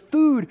back the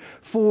food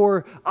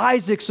for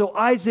Isaac, so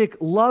Isaac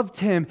loved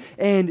him.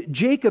 And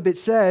Jacob, it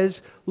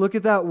says, look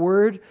at that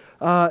word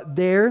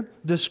there,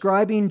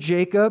 describing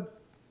Jacob.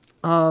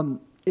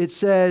 It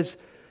says,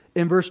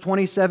 in verse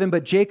 27,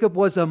 but Jacob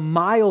was a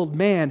mild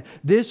man.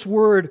 This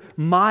word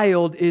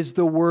mild is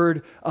the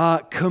word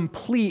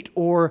complete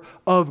or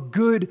of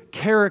good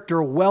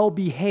character, well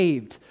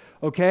behaved.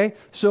 Okay?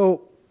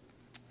 So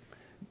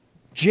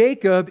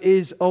Jacob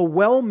is a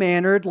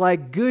well-mannered,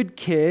 like good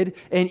kid,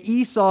 and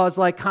Esau is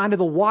like kind of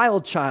the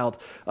wild child.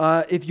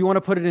 If you want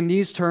to put it in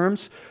these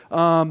terms,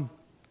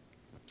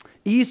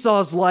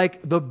 Esau's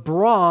like the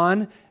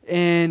brawn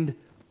and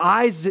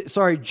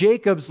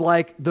Jacob's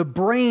like the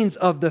brains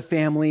of the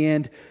family,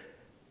 and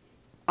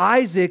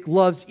Isaac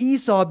loves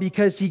Esau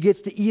because he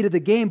gets to eat of the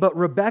game, but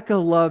Rebekah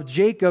loved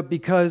Jacob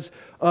because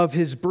of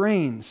his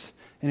brains.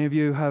 Any of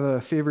you have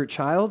a favorite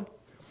child?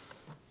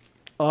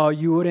 Oh,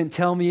 you wouldn't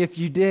tell me if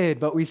you did,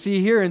 but we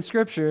see here in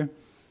Scripture,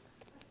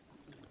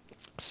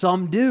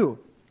 some do.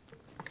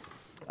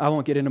 I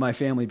won't get into my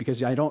family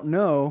because I don't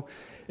know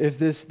if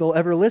they'll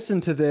ever listen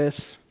to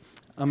this.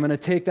 I'm going to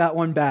take that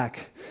one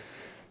back.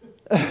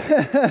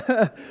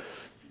 The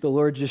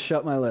Lord just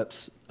shut my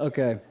lips.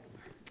 Okay.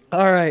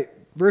 All right.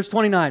 Verse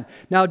 29.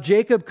 Now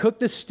Jacob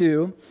cooked a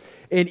stew,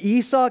 and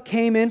Esau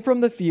came in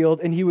from the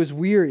field, and he was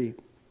weary.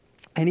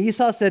 And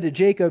Esau said to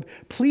Jacob,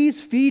 please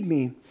feed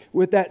me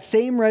with that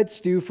same red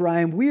stew, for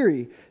I am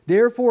weary.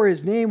 Therefore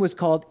his name was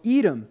called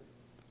Edom.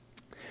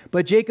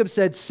 But Jacob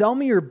said, sell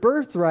me your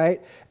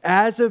birthright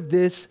as of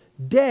this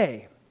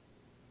day.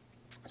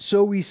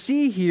 So we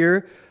see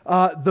here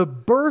the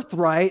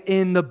birthright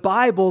in the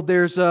Bible.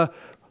 There's a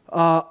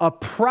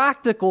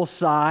practical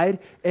side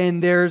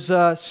and there's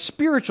a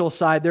spiritual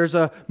side. There's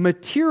a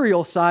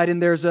material side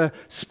and there's a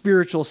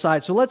spiritual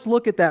side. So let's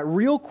look at that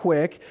real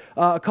quick.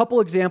 A couple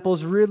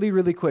examples really,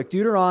 really quick.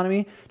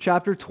 Deuteronomy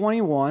chapter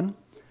 21.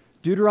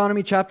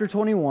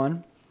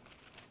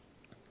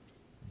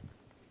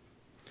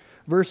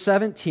 Verse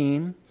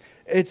 17.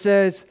 It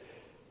says,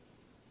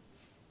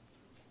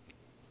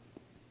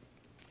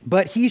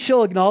 but he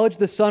shall acknowledge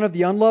the son of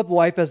the unloved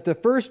wife as the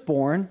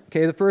firstborn,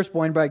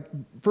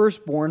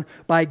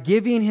 by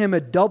giving him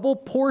a double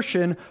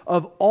portion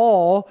of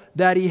all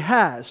that he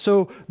has.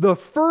 So the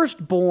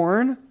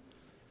firstborn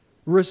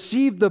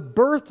received the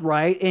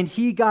birthright, and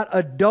he got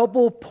a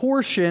double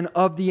portion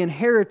of the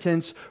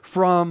inheritance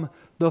from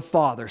the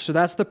father. So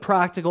that's the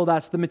practical,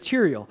 that's the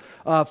material.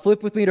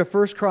 Flip with me to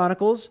 1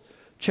 Chronicles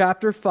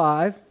chapter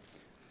 5.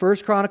 1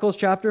 Chronicles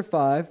chapter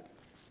 5.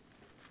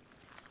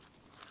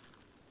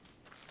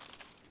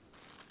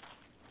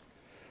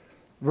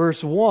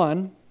 Verse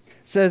 1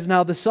 says,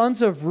 "Now the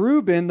sons of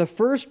Reuben, the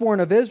firstborn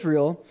of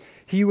Israel,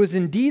 he was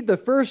indeed the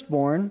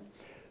firstborn,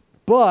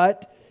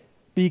 but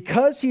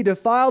because he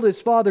defiled his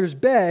father's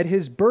bed,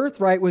 his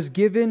birthright was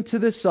given to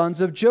the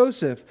sons of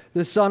Joseph,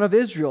 the son of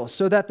Israel,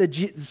 so that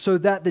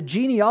the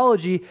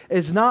genealogy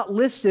is not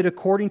listed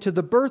according to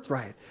the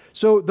birthright."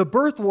 So the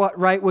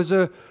birthright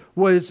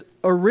was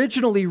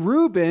originally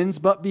Reuben's,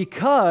 but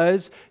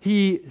because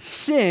he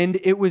sinned,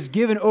 it was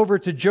given over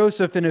to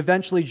Joseph and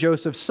eventually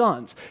Joseph's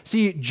sons.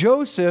 See,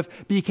 Joseph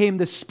became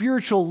the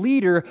spiritual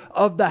leader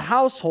of the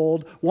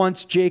household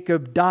once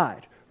Jacob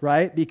died,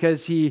 right?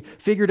 Because he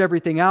figured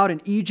everything out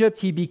in Egypt.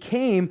 He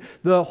became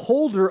the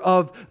holder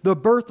of the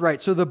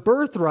birthright. So the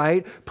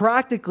birthright,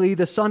 practically,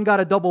 the son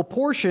got a double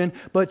portion,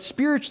 but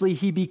spiritually,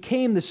 he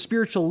became the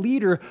spiritual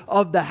leader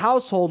of the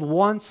household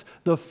once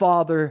the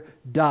father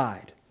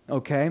died.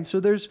 Okay, so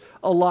there's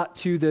a lot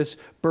to this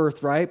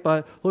birthright,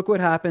 but look what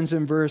happens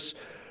in verse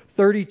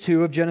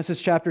 32 of Genesis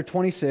chapter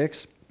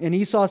 26. "And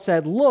Esau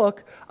said,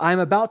 'Look, I'm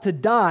about to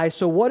die,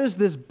 so what is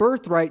this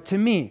birthright to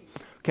me?'"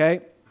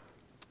 Okay,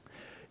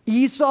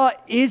 Esau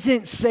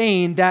isn't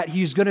saying that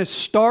he's going to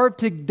starve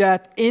to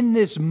death in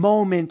this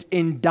moment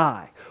and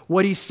die.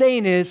 What he's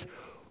saying is,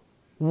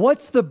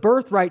 what's the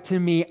birthright to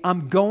me?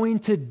 I'm going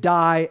to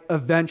die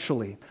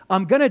eventually.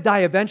 I'm going to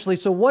die eventually,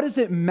 so what does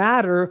it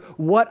matter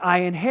what I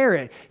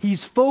inherit?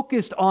 He's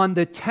focused on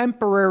the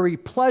temporary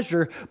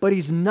pleasure, but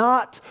he's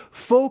not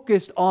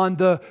focused on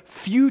the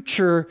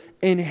future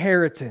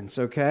inheritance,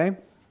 okay?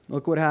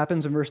 Look what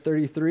happens in verse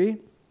 33.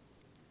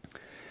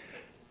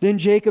 "Then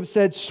Jacob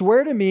said,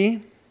 'Swear to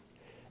me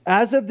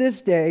as of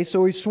this day.'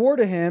 So he swore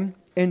to him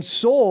and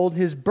sold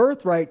his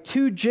birthright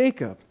to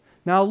Jacob."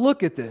 Now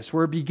look at this.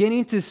 We're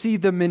beginning to see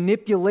the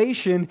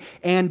manipulation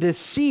and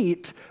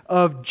deceit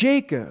of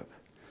Jacob.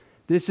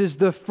 This is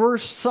the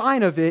first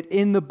sign of it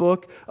in the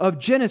book of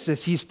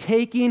Genesis. He's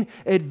taking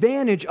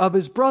advantage of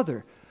his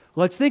brother.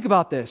 Let's think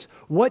about this.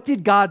 What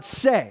did God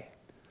say?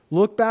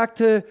 Look back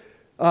to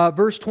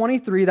verse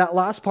 23, that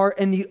last part,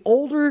 "And the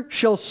older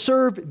shall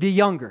serve the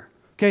younger."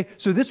 Okay,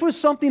 so this was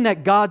something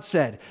that God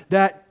said,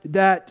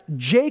 that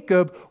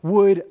Jacob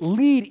would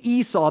lead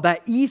Esau,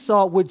 that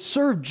Esau would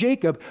serve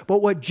Jacob.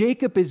 But what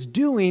Jacob is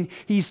doing,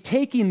 he's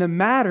taking the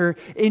matter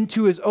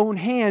into his own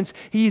hands.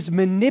 He's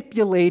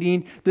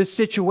manipulating the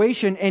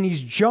situation and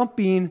he's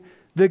jumping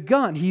the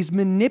gun. He's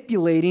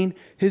manipulating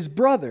his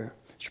brother.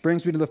 Which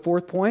brings me to the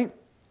fourth point.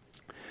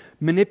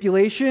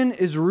 Manipulation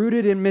is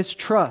rooted in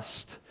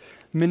mistrust.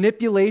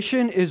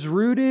 Manipulation is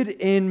rooted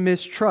in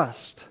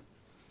mistrust.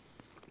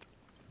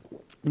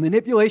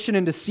 Manipulation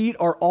and deceit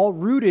are all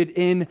rooted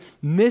in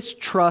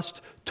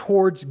mistrust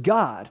towards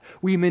God.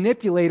 We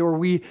manipulate or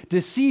we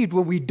deceive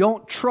when we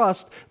don't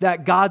trust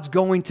that God's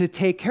going to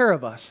take care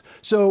of us.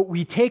 So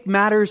we take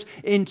matters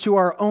into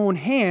our own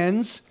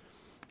hands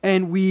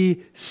and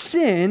we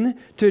sin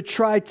to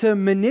try to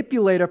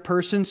manipulate a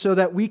person so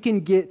that we can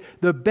get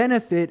the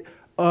benefit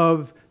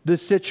of the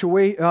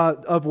situation,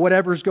 of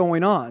whatever's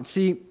going on.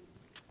 See,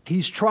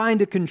 he's trying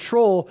to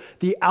control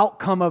the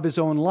outcome of his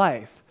own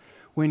life.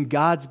 When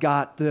God's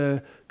got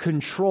the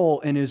control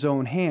in his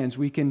own hands,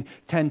 we can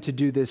tend to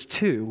do this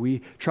too.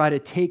 We try to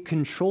take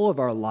control of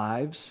our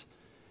lives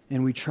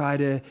and we try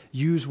to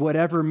use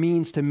whatever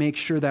means to make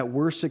sure that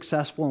we're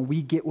successful and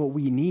we get what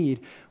we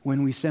need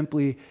when we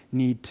simply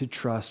need to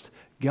trust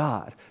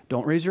God.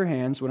 Don't raise your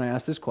hands when I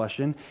ask this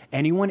question.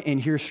 Anyone in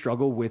here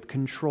struggle with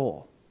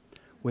control,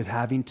 with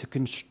having to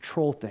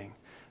control things?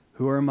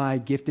 Who are my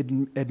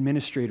gifted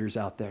administrators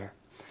out there?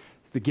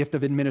 The gift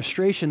of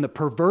administration, the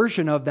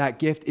perversion of that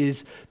gift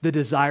is the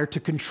desire to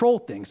control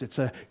things. It's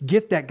a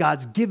gift that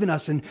God's given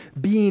us, and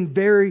being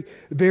very,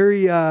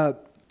 very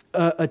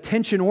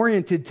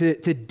attention-oriented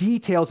to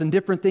details and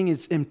different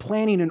things in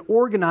planning and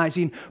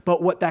organizing.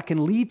 But what that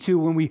can lead to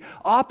when we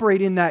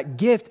operate in that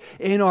gift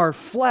in our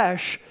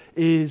flesh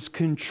is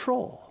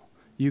control.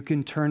 You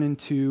can turn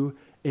into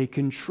a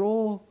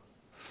control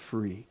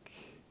freak.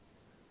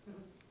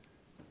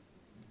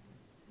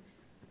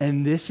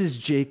 And this is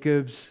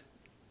Jacob's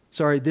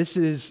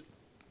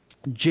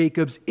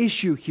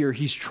issue here.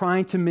 He's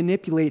trying to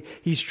manipulate.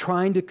 He's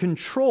trying to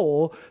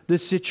control the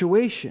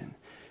situation.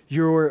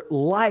 Your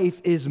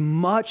life is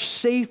much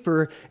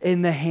safer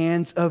in the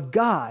hands of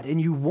God,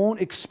 and you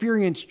won't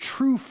experience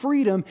true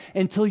freedom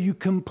until you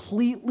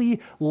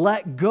completely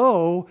let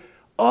go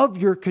of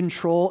your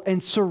control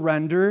and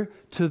surrender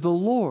to the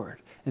Lord.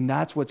 And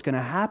that's what's going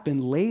to happen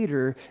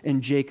later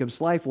in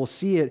Jacob's life. We'll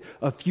see it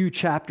a few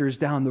chapters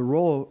down the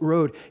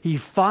road. He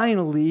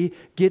finally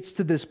gets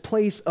to this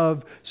place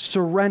of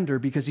surrender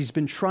because he's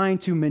been trying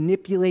to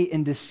manipulate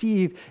and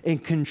deceive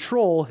and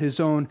control his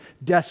own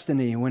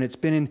destiny when it's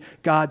been in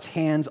God's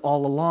hands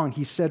all along.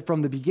 He said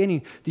from the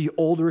beginning, the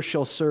older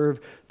shall serve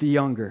the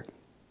younger.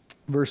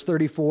 Verse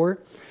 34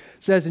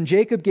 says, and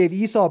Jacob gave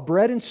Esau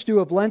bread and stew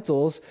of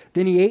lentils.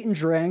 Then he ate and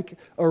drank,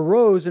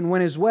 arose and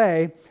went his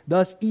way.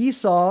 Thus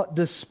Esau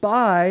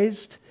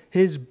despised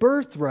his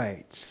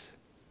birthright.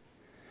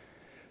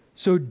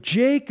 So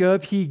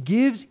Jacob, he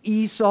gives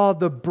Esau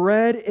the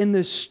bread and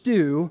the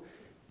stew.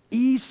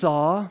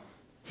 Esau,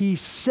 he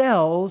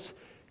sells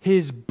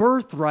his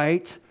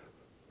birthright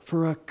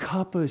for a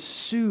cup of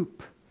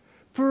soup,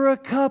 for a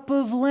cup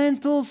of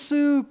lentil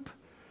soup.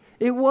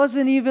 It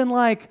wasn't even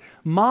like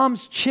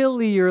mom's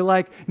chili or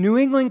like New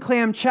England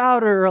clam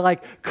chowder or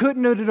like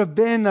couldn't it have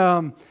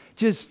been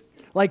just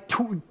like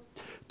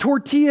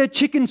tortilla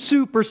chicken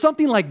soup or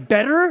something like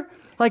better?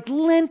 Like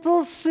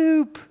lentil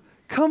soup.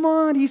 Come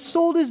on, he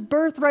sold his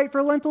birthright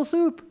for lentil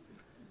soup.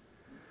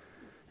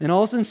 In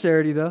all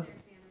sincerity though,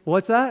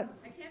 what's that?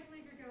 I can't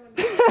believe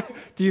you're going there.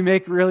 Do you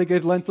make really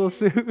good lentil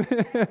soup?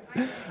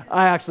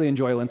 I actually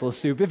enjoy lentil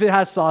soup if it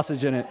has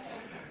sausage in it.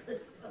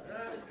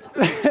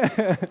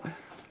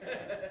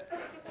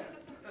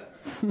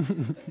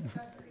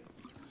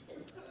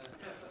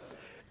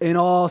 In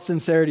all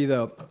sincerity,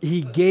 though,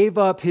 he gave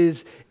up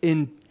his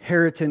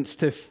inheritance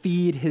to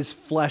feed his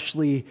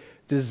fleshly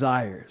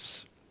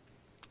desires.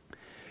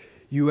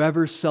 You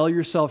ever sell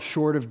yourself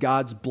short of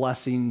God's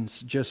blessings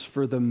just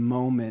for the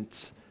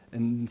moment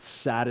and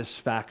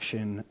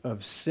satisfaction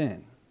of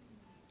sin?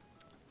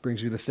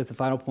 Brings me to the fifth and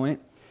final point.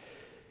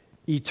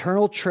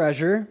 Eternal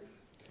treasure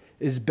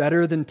is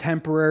better than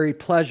temporary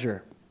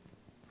pleasure.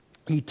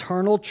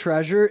 Eternal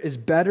treasure is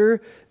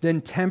better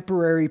than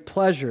temporary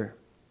pleasure.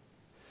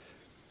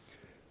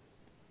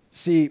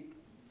 See,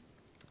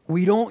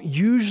 we don't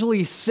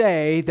usually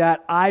say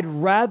that I'd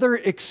rather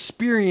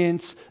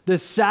experience the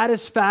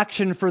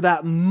satisfaction for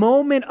that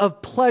moment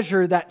of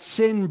pleasure that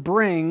sin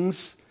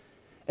brings,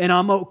 and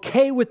I'm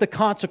okay with the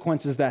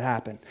consequences that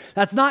happen.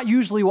 That's not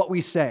usually what we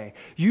say.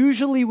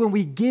 Usually when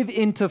we give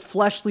into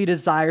fleshly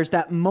desires,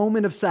 that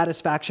moment of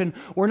satisfaction,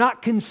 we're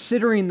not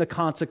considering the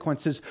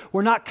consequences.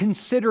 We're not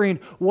considering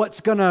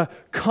what's going to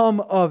come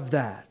of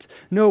that.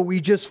 No,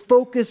 we just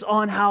focus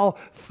on how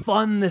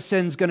fun the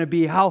sin's going to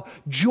be, how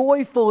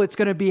joyful it's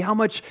going to be, how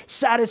much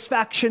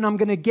satisfaction I'm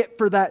going to get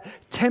for that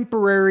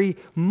temporary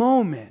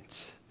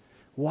moment.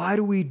 Why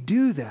do we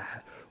do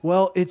that?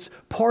 Well, it's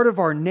part of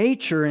our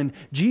nature, and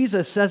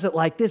Jesus says it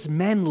like this: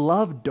 men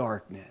love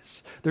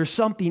darkness. There's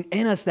something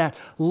in us that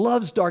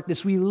loves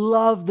darkness. We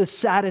love the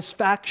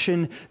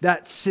satisfaction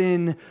that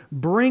sin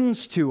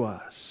brings to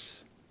us.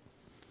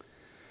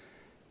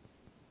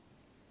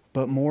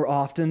 But more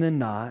often than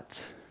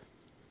not,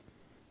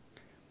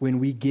 when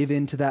we give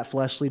in to that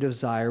fleshly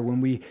desire,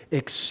 when we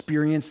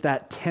experience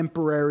that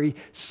temporary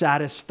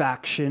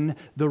satisfaction,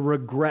 the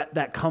regret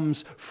that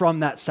comes from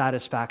that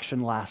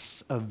satisfaction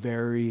lasts a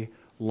very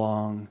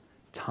long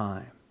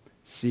time.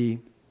 See,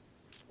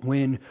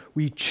 when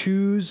we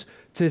choose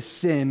to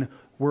sin,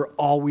 we're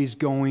always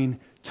going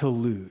to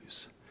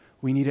lose.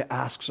 We need to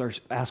ask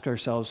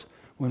ourselves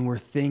when we're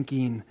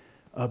thinking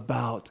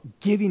about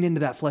giving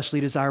into that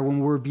fleshly desire, when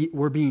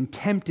we're being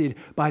tempted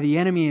by the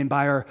enemy and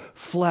by our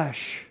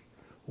flesh,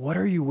 what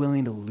are you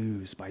willing to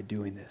lose by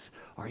doing this?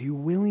 Are you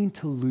willing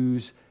to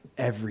lose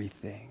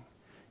everything?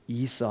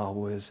 Esau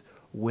was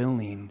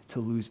willing to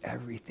lose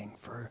everything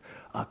for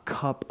a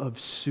cup of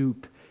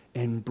soup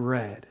and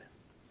bread.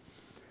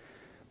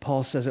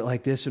 Paul says it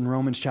like this in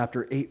Romans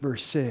chapter 8,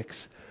 verse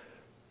 6.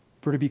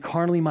 For to be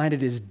carnally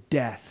minded is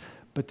death,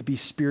 but to be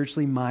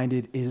spiritually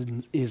minded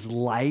is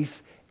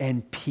life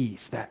and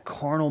peace. That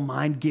carnal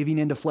mind giving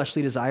into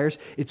fleshly desires,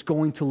 it's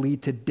going to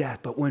lead to death.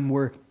 But when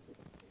we're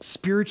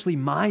spiritually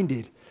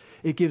minded,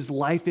 it gives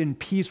life and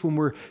peace. When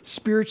we're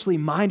spiritually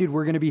minded,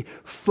 we're going to be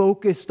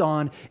focused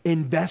on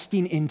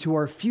investing into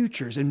our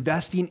futures,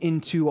 investing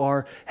into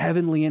our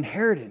heavenly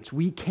inheritance.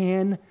 We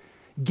can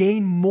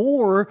gain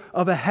more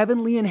of a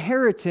heavenly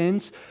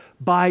inheritance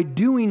by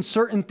doing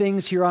certain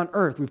things here on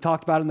earth. We've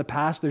talked about in the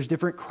past, there's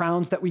different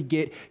crowns that we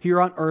get here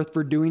on earth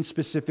for doing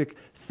specific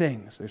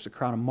things. There's a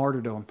crown of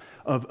martyrdom,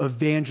 of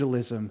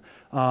evangelism.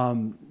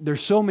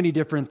 There's so many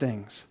different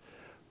things.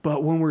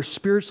 But when we're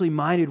spiritually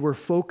minded, we're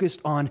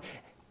focused on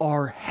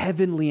our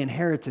heavenly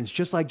inheritance,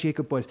 just like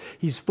Jacob was.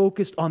 He's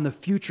focused on the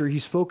future.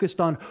 He's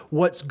focused on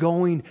what's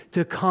going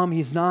to come.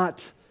 He's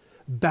not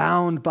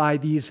bound by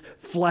these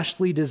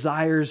fleshly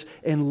desires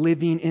and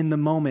living in the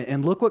moment.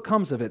 And look what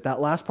comes of it.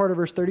 That last part of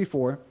verse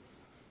 34,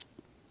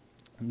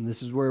 and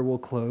this is where we'll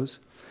close.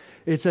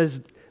 It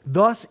says,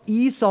 thus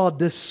Esau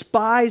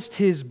despised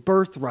his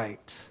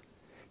birthright.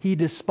 He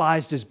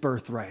despised his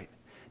birthright.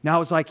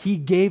 Now it's like he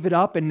gave it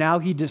up and now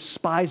he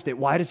despised it.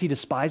 Why does he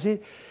despise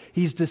it?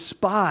 He's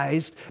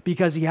despised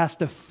because he has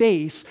to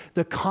face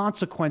the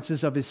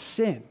consequences of his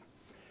sin.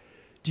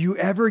 Do you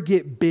ever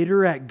get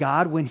bitter at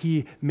God when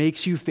he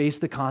makes you face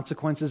the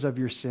consequences of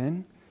your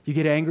sin? You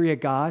get angry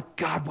at God?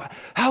 God,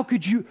 how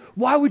could you,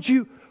 why would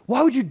you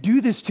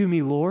do this to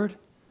me, Lord?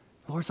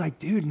 The Lord's like,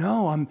 dude,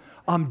 no,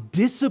 I'm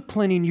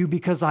disciplining you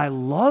because I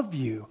love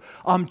you.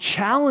 I'm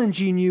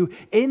challenging you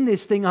in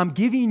this thing. I'm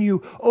giving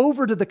you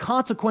over to the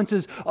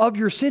consequences of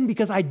your sin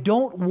because I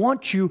don't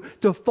want you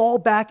to fall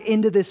back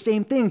into the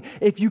same thing.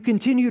 If you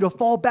continue to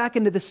fall back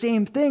into the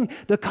same thing,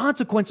 the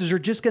consequences are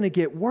just going to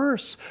get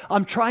worse.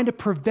 I'm trying to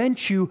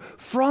prevent you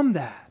from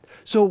that.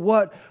 So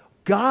what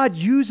God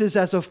uses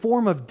as a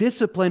form of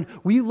discipline,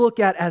 we look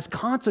at as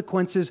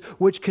consequences,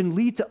 which can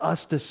lead to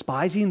us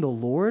despising the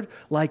Lord,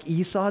 like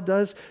Esau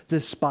does,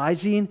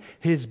 despising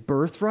his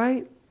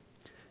birthright.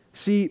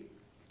 See,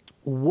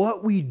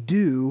 what we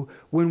do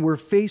when we're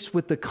faced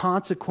with the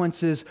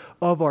consequences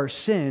of our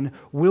sin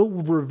will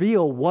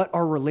reveal what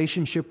our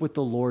relationship with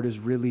the Lord is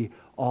really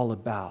all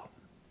about.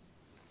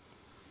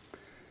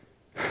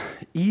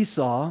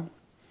 Esau,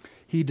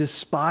 he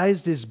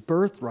despised his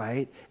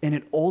birthright, and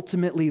it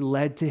ultimately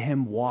led to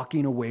him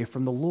walking away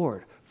from the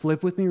Lord.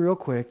 Flip with me real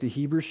quick to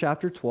Hebrews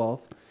chapter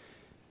 12.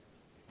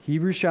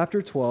 Hebrews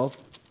chapter 12,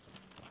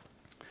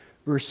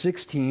 verse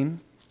 16.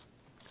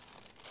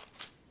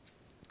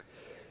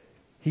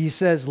 He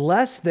says,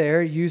 lest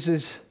there,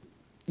 uses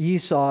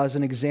Esau as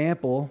an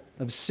example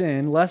of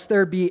sin, lest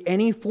there be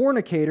any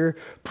fornicator,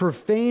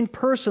 profane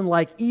person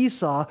like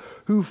Esau,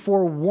 who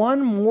for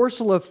one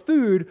morsel of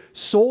food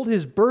sold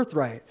his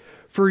birthright.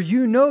 For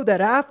you know that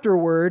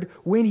afterward,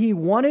 when he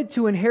wanted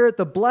to inherit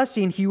the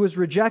blessing, he was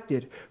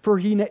rejected. For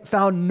he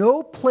found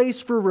no place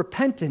for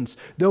repentance,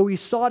 though he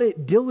sought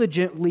it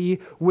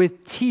diligently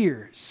with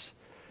tears.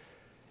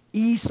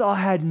 Esau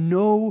had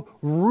no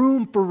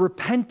room for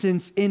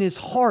repentance in his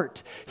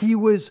heart. He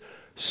was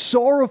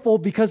sorrowful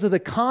because of the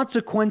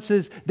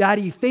consequences that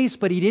he faced,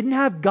 but he didn't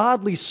have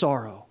godly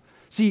sorrow.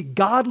 See,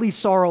 godly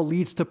sorrow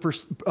leads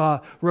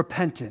to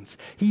repentance.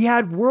 He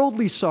had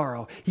worldly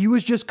sorrow. He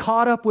was just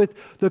caught up with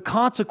the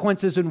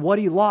consequences and what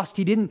he lost.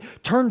 He didn't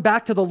turn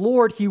back to the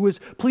Lord. He was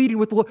pleading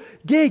with the Lord,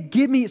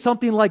 give me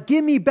something like,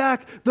 give me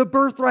back the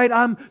birthright.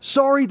 I'm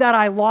sorry that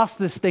I lost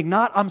this thing.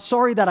 Not, I'm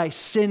sorry that I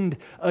sinned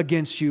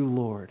against you,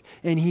 Lord.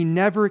 And he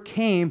never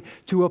came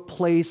to a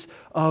place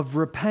of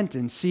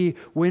repentance. See,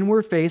 when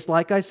we're faced,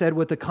 like I said,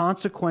 with the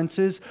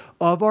consequences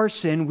of our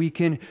sin, we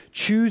can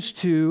choose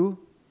to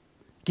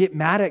get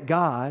mad at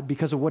God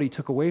because of what he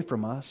took away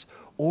from us,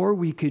 or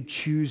we could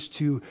choose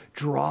to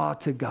draw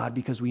to God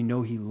because we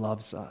know he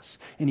loves us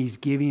and he's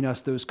giving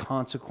us those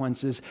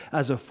consequences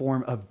as a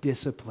form of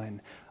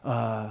discipline.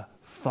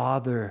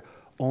 Father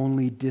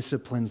only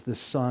disciplines the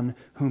son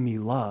whom he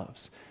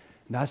loves.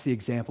 And that's the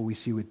example we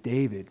see with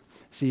David.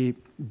 See,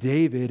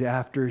 David,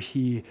 after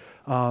he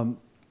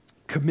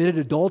committed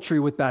adultery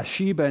with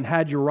Bathsheba and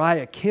had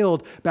Uriah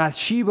killed,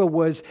 Bathsheba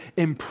was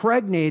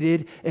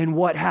impregnated, and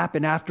what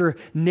happened? After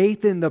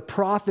Nathan the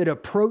prophet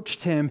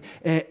approached him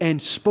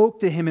and spoke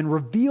to him and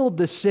revealed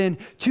the sin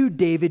to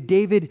David,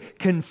 David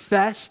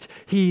confessed,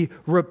 he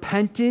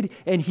repented,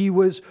 and he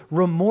was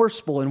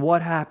remorseful. And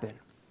what happened?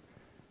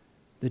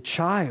 The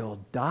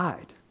child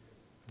died.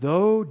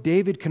 Though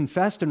David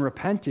confessed and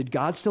repented,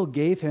 God still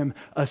gave him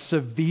a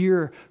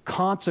severe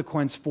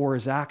consequence for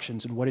his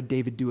actions. And what did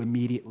David do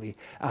immediately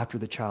after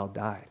the child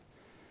died?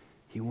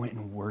 He went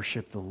and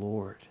worshiped the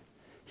Lord.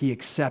 He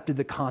accepted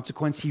the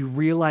consequence. He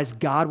realized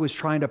God was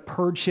trying to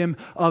purge him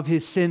of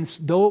his sins.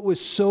 Though it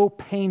was so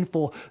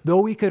painful,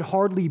 though he could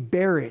hardly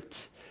bear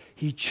it,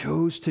 he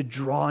chose to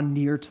draw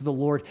near to the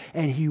Lord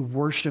and he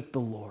worshiped the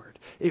Lord.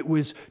 It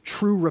was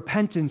true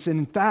repentance. And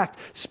in fact,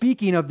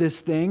 speaking of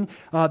this thing,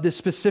 this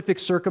specific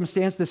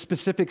circumstance, this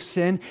specific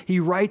sin, he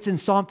writes in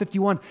Psalm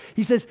 51,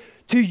 he says,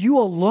 to you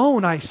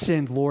alone I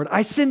sinned, Lord.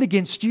 I sinned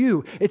against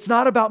you. It's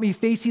not about me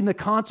facing the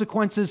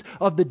consequences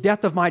of the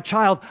death of my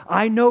child.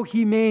 I know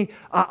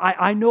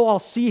I know I'll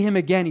see him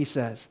again, he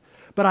says.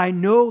 But I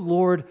know,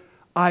 Lord,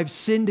 I've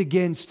sinned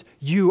against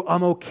you.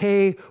 I'm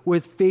okay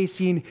with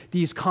facing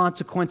these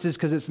consequences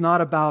because it's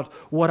not about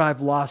what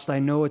I've lost. I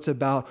know it's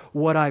about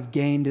what I've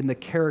gained in the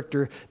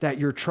character that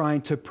you're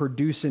trying to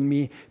produce in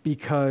me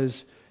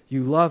because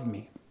you love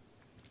me.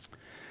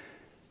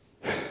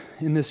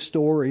 In this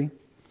story,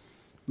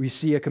 we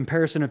see a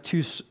comparison of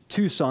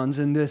two sons,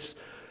 and this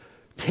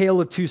tale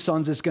of two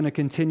sons is going to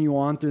continue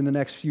on through the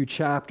next few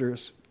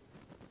chapters.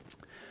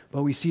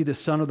 But we see the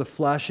son of the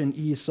flesh in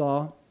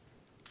Esau,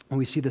 and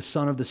we see the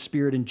son of the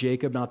spirit in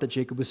Jacob. Not that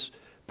Jacob was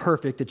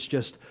perfect, it's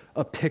just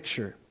a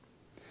picture.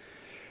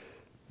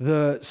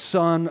 The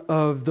son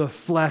of the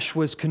flesh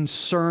was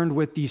concerned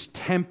with these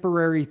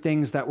temporary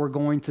things that were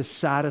going to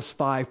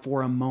satisfy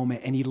for a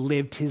moment, and he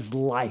lived his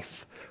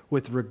life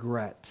with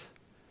regret.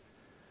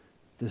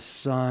 The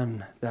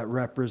son that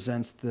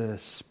represents the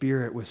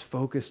spirit was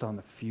focused on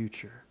the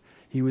future.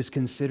 He was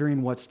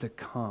considering what's to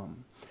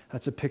come.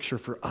 That's a picture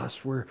for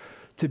us. We're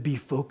to be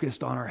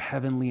focused on our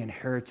heavenly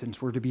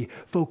inheritance. We're to be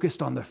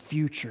focused on the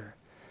future.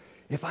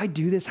 If I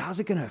do this, how's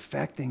it going to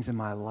affect things in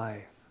my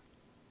life?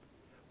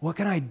 What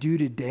can I do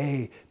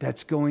today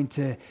that's going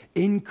to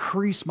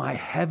increase my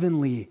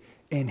heavenly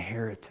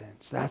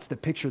inheritance? That's the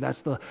picture.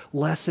 That's the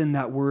lesson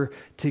that we're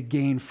to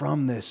gain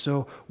from this.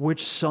 So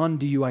which son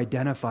do you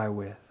identify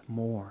with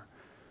more?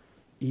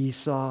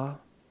 Esau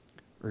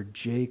or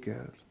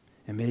Jacob?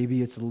 And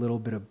maybe it's a little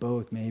bit of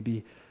both.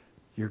 Maybe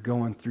you're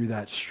going through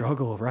that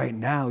struggle right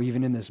now,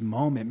 even in this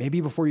moment. Maybe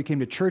before you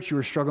came to church, you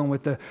were struggling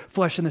with the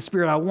flesh and the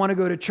spirit. I want to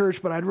go to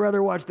church, but I'd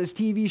rather watch this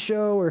TV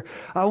show. Or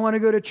I want to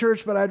go to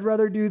church, but I'd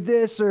rather do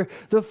this. Or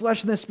the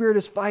flesh and the spirit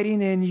is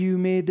fighting, and you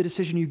made the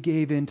decision, you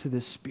gave in to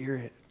the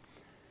spirit.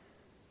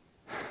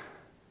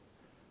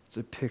 It's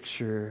a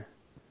picture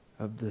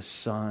of the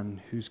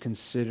son who's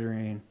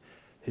considering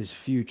his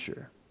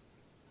future.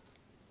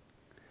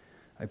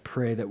 I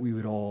pray that we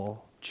would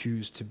all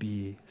choose to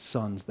be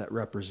sons that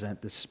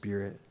represent the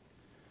Spirit,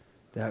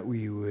 that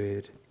we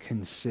would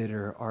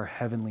consider our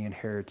heavenly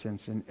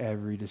inheritance in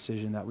every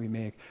decision that we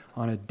make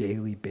on a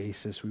daily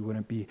basis. We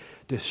wouldn't be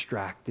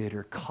distracted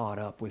or caught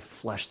up with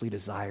fleshly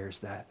desires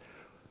that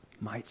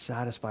might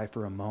satisfy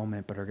for a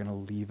moment but are going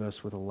to leave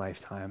us with a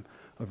lifetime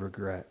of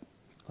regret.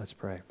 Let's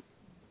pray.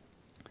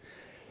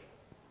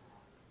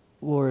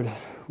 Lord,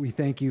 we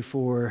thank you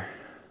for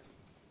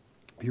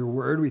your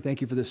word. We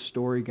thank you for this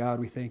story, God.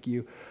 We thank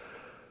you,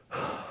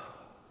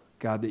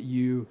 God, that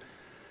you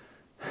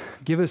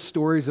give us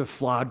stories of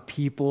flawed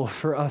people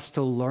for us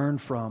to learn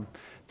from,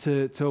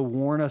 to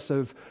warn us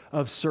of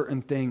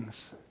certain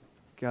things.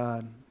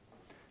 God,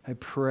 I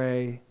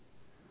pray,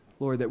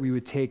 Lord, that we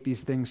would take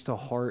these things to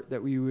heart,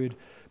 that we would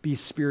be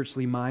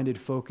spiritually minded,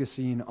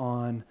 focusing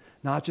on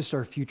not just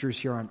our futures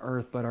here on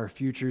earth, but our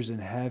futures in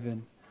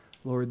heaven.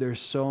 Lord, there's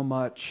so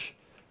much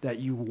that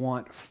you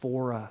want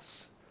for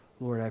us.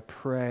 Lord, I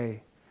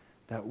pray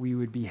that we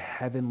would be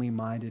heavenly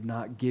minded,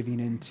 not giving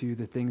into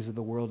the things of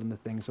the world and the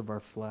things of our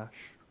flesh.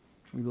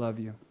 We love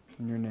you.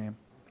 In your name,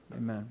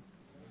 amen.